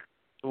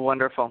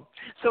 Wonderful.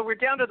 So we're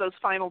down to those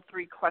final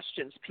three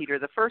questions, Peter.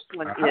 The first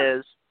one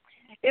is,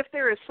 if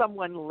there is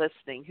someone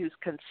listening who's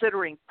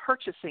considering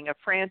purchasing a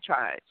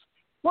franchise,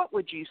 what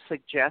would you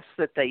suggest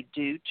that they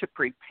do to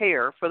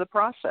prepare for the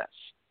process?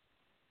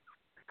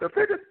 So if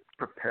they're just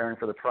preparing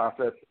for the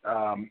process,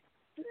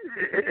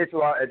 it's a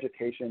lot of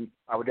education.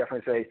 I would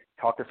definitely say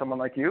talk to someone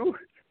like you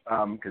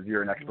because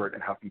you're an expert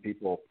in helping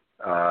people.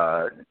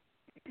 They're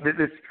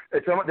at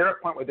a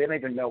point where they don't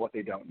even know what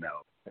they don't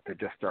know. If they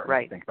just start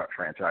to think about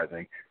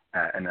franchising,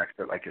 an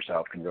expert like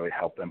yourself can really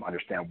help them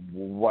understand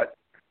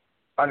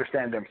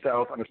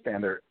themselves,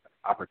 understand their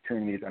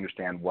opportunities,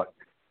 understand what's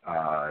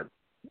the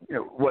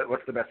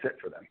best fit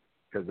for them.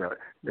 Because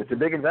it's a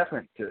big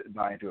investment to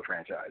buy into a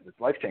franchise. It's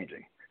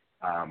life-changing.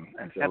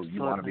 And so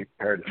you want to be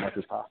prepared as much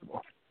as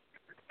possible.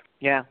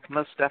 Yeah,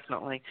 most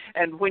definitely.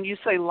 And when you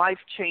say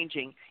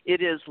life-changing,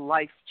 it is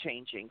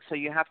life-changing. So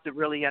you have to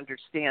really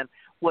understand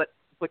what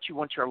you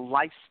want your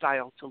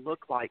lifestyle to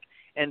look like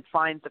and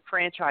find the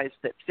franchise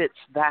that fits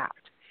that.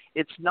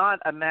 It's not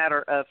a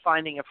matter of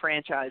finding a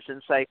franchise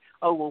and say,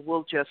 oh, well,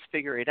 we'll just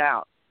figure it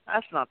out.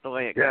 That's not the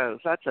way it goes.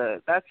 That's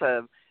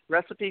a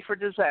recipe for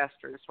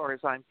disaster as far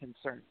as I'm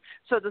concerned.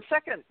 So the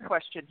second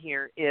question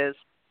here is,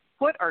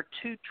 what are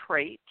two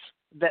traits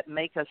that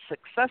make a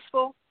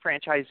successful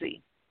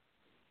franchisee?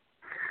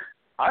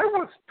 I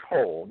was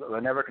told,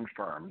 but never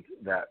confirmed,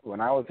 that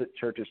when I was at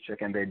Church's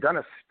Chicken, they'd done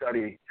a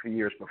study 2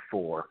 years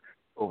before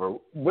over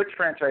which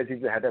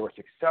franchisees they had that were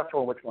successful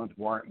and which ones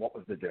weren't, what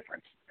was the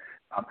difference.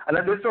 And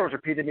then this story was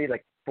repeated to me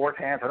like fourth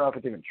hand. I don't know if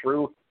it's even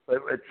true,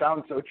 but it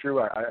sounds so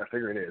true, I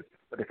figure it is.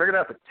 But they figured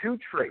out the two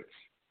traits,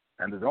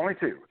 and there's only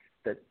two,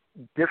 that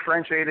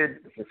differentiated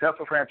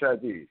successful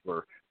franchisees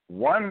were,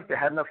 one, they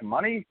had enough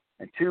money,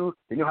 and two,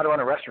 they knew how to run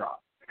a restaurant.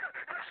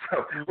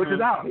 So, which is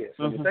obvious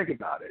when you think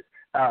about it.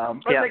 But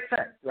it makes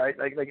sense, right?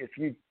 Like if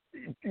you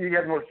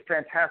have the most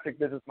fantastic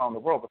business model in the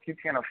world, but if you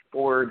can't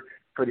afford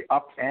for the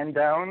ups and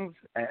downs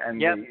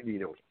and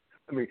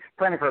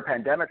planning for a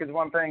pandemic is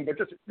one thing, but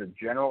just the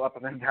general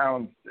ups and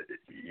downs,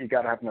 you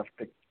got to have enough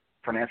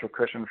financial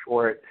cushion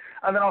for it.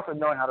 And then also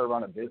knowing how to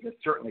run a business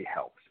certainly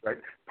helps, right?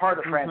 Part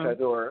of the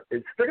franchisor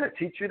is they're going to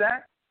teach you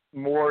that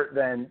more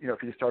than,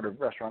 if you just start a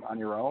restaurant on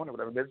your own or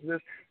whatever business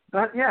is.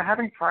 But,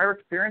 having prior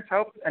experience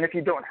helps. And if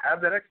you don't have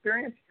that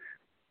experience,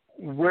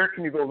 where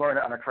can you go learn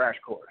it on a crash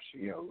course?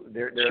 Who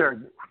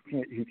can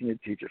you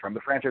teach it from? The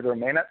franchisor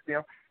may not,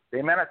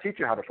 they may not teach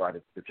you how to fry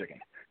the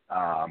chicken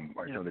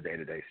or some of the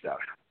day-to-day stuff.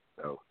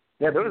 So,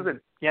 those are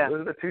the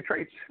two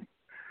traits.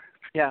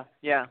 Yeah.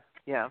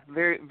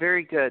 Very,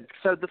 very good.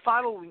 So the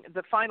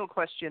final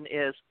question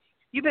is,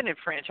 you've been in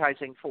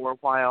franchising for a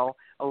while,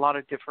 a lot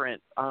of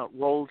different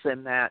roles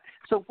in that.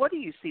 So what do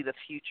you see the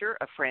future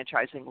of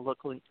franchising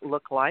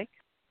look like?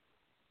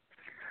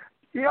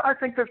 I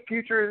think the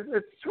future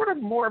is sort of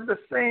more of the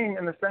same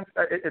in the sense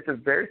that it's a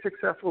very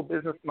successful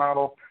business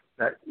model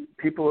that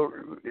it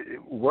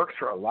works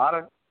for a lot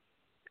of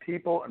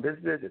people and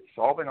businesses. It's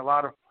solving a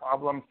lot of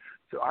problems.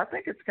 So I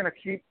think it's going to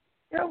keep,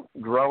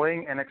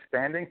 growing and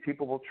expanding.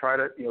 People will try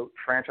to,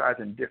 franchise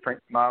in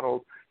different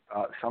models.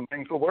 Some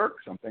things will work,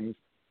 some things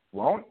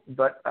won't.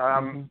 But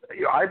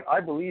I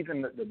believe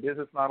in the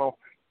business model,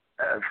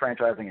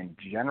 franchising in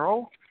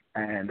general,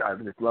 and I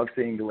just love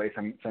seeing the way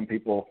some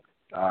people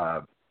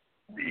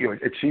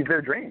achieve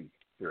their dreams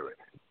through it.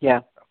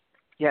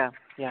 Yeah,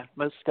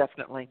 most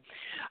definitely.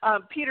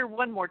 Peter,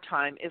 one more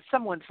time, if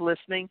someone's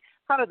listening,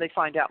 how do they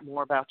find out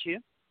more about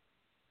you?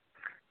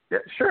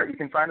 Yeah, sure. You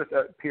can find us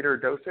at Peter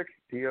Dosik,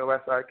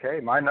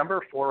 D-O-S-I-K. My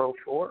number,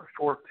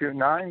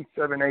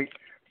 404-429-7814.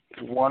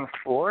 You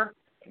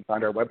can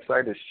find our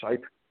website is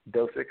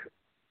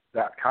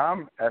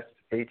shipedosik.com,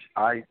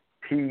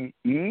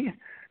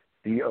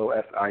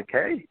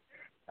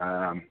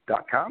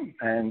 shipedosik.com.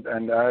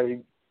 And I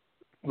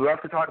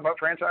love to talk about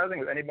franchising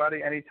with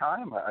anybody,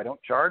 anytime. I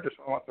don't charge. If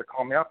someone wants to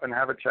call me up and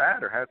have a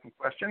chat or have some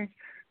questions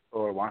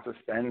or wants to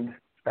spend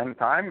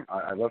time,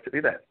 I love to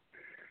do that.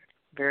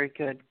 Very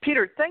good.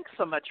 Peter, thanks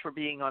so much for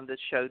being on this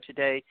show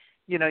today.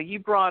 You know, you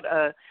brought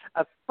a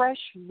fresh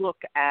look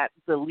at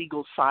the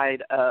legal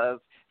side of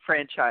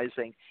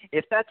franchising.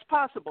 If that's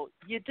possible,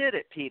 you did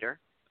it, Peter.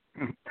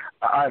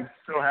 I'm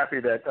so happy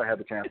that I had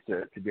the chance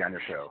to be on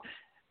your show.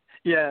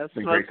 Yes,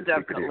 most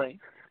definitely.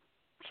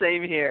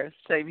 Same here.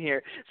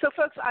 So,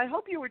 folks, I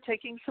hope you were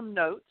taking some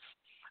notes,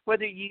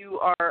 whether you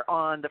are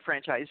on the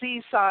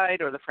franchisee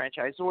side or the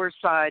franchisor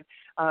side.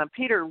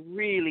 Peter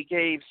really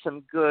gave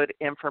some good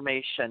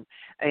information,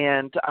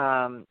 and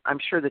I'm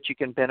sure that you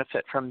can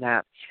benefit from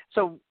that.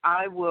 So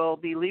I will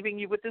be leaving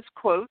you with this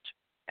quote.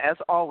 As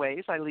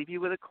always, I leave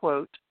you with a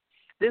quote.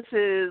 This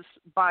is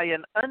by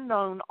an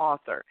unknown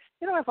author.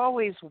 You know, I've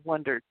always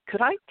wondered,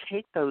 could I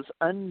take those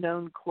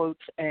unknown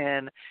quotes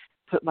and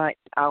put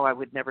I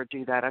would never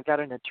do that. I've got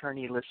an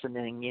attorney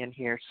listening in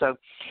here. So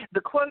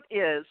the quote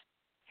is,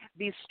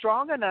 be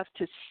strong enough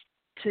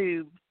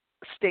to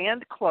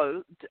stand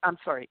close.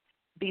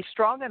 Be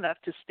strong enough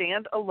to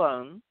stand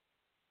alone,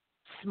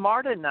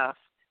 smart enough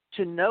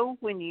to know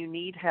when you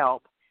need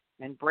help,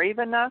 and brave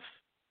enough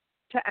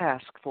to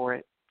ask for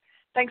it.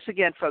 Thanks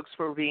again, folks,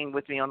 for being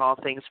with me on All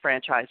Things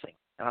Franchising.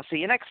 And I'll see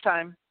you next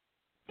time.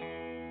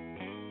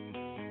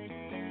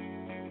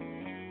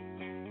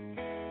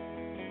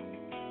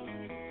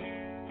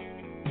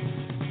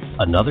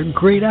 Another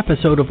great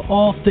episode of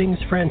All Things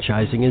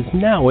Franchising is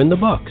now in the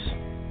books.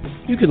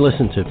 You can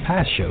listen to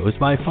past shows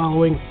by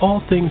following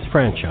All Things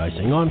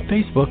Franchising on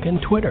Facebook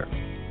and Twitter.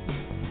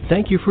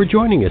 Thank you for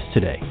joining us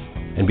today,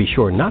 and be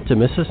sure not to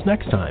miss us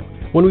next time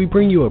when we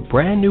bring you a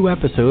brand new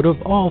episode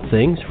of All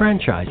Things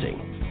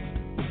Franchising.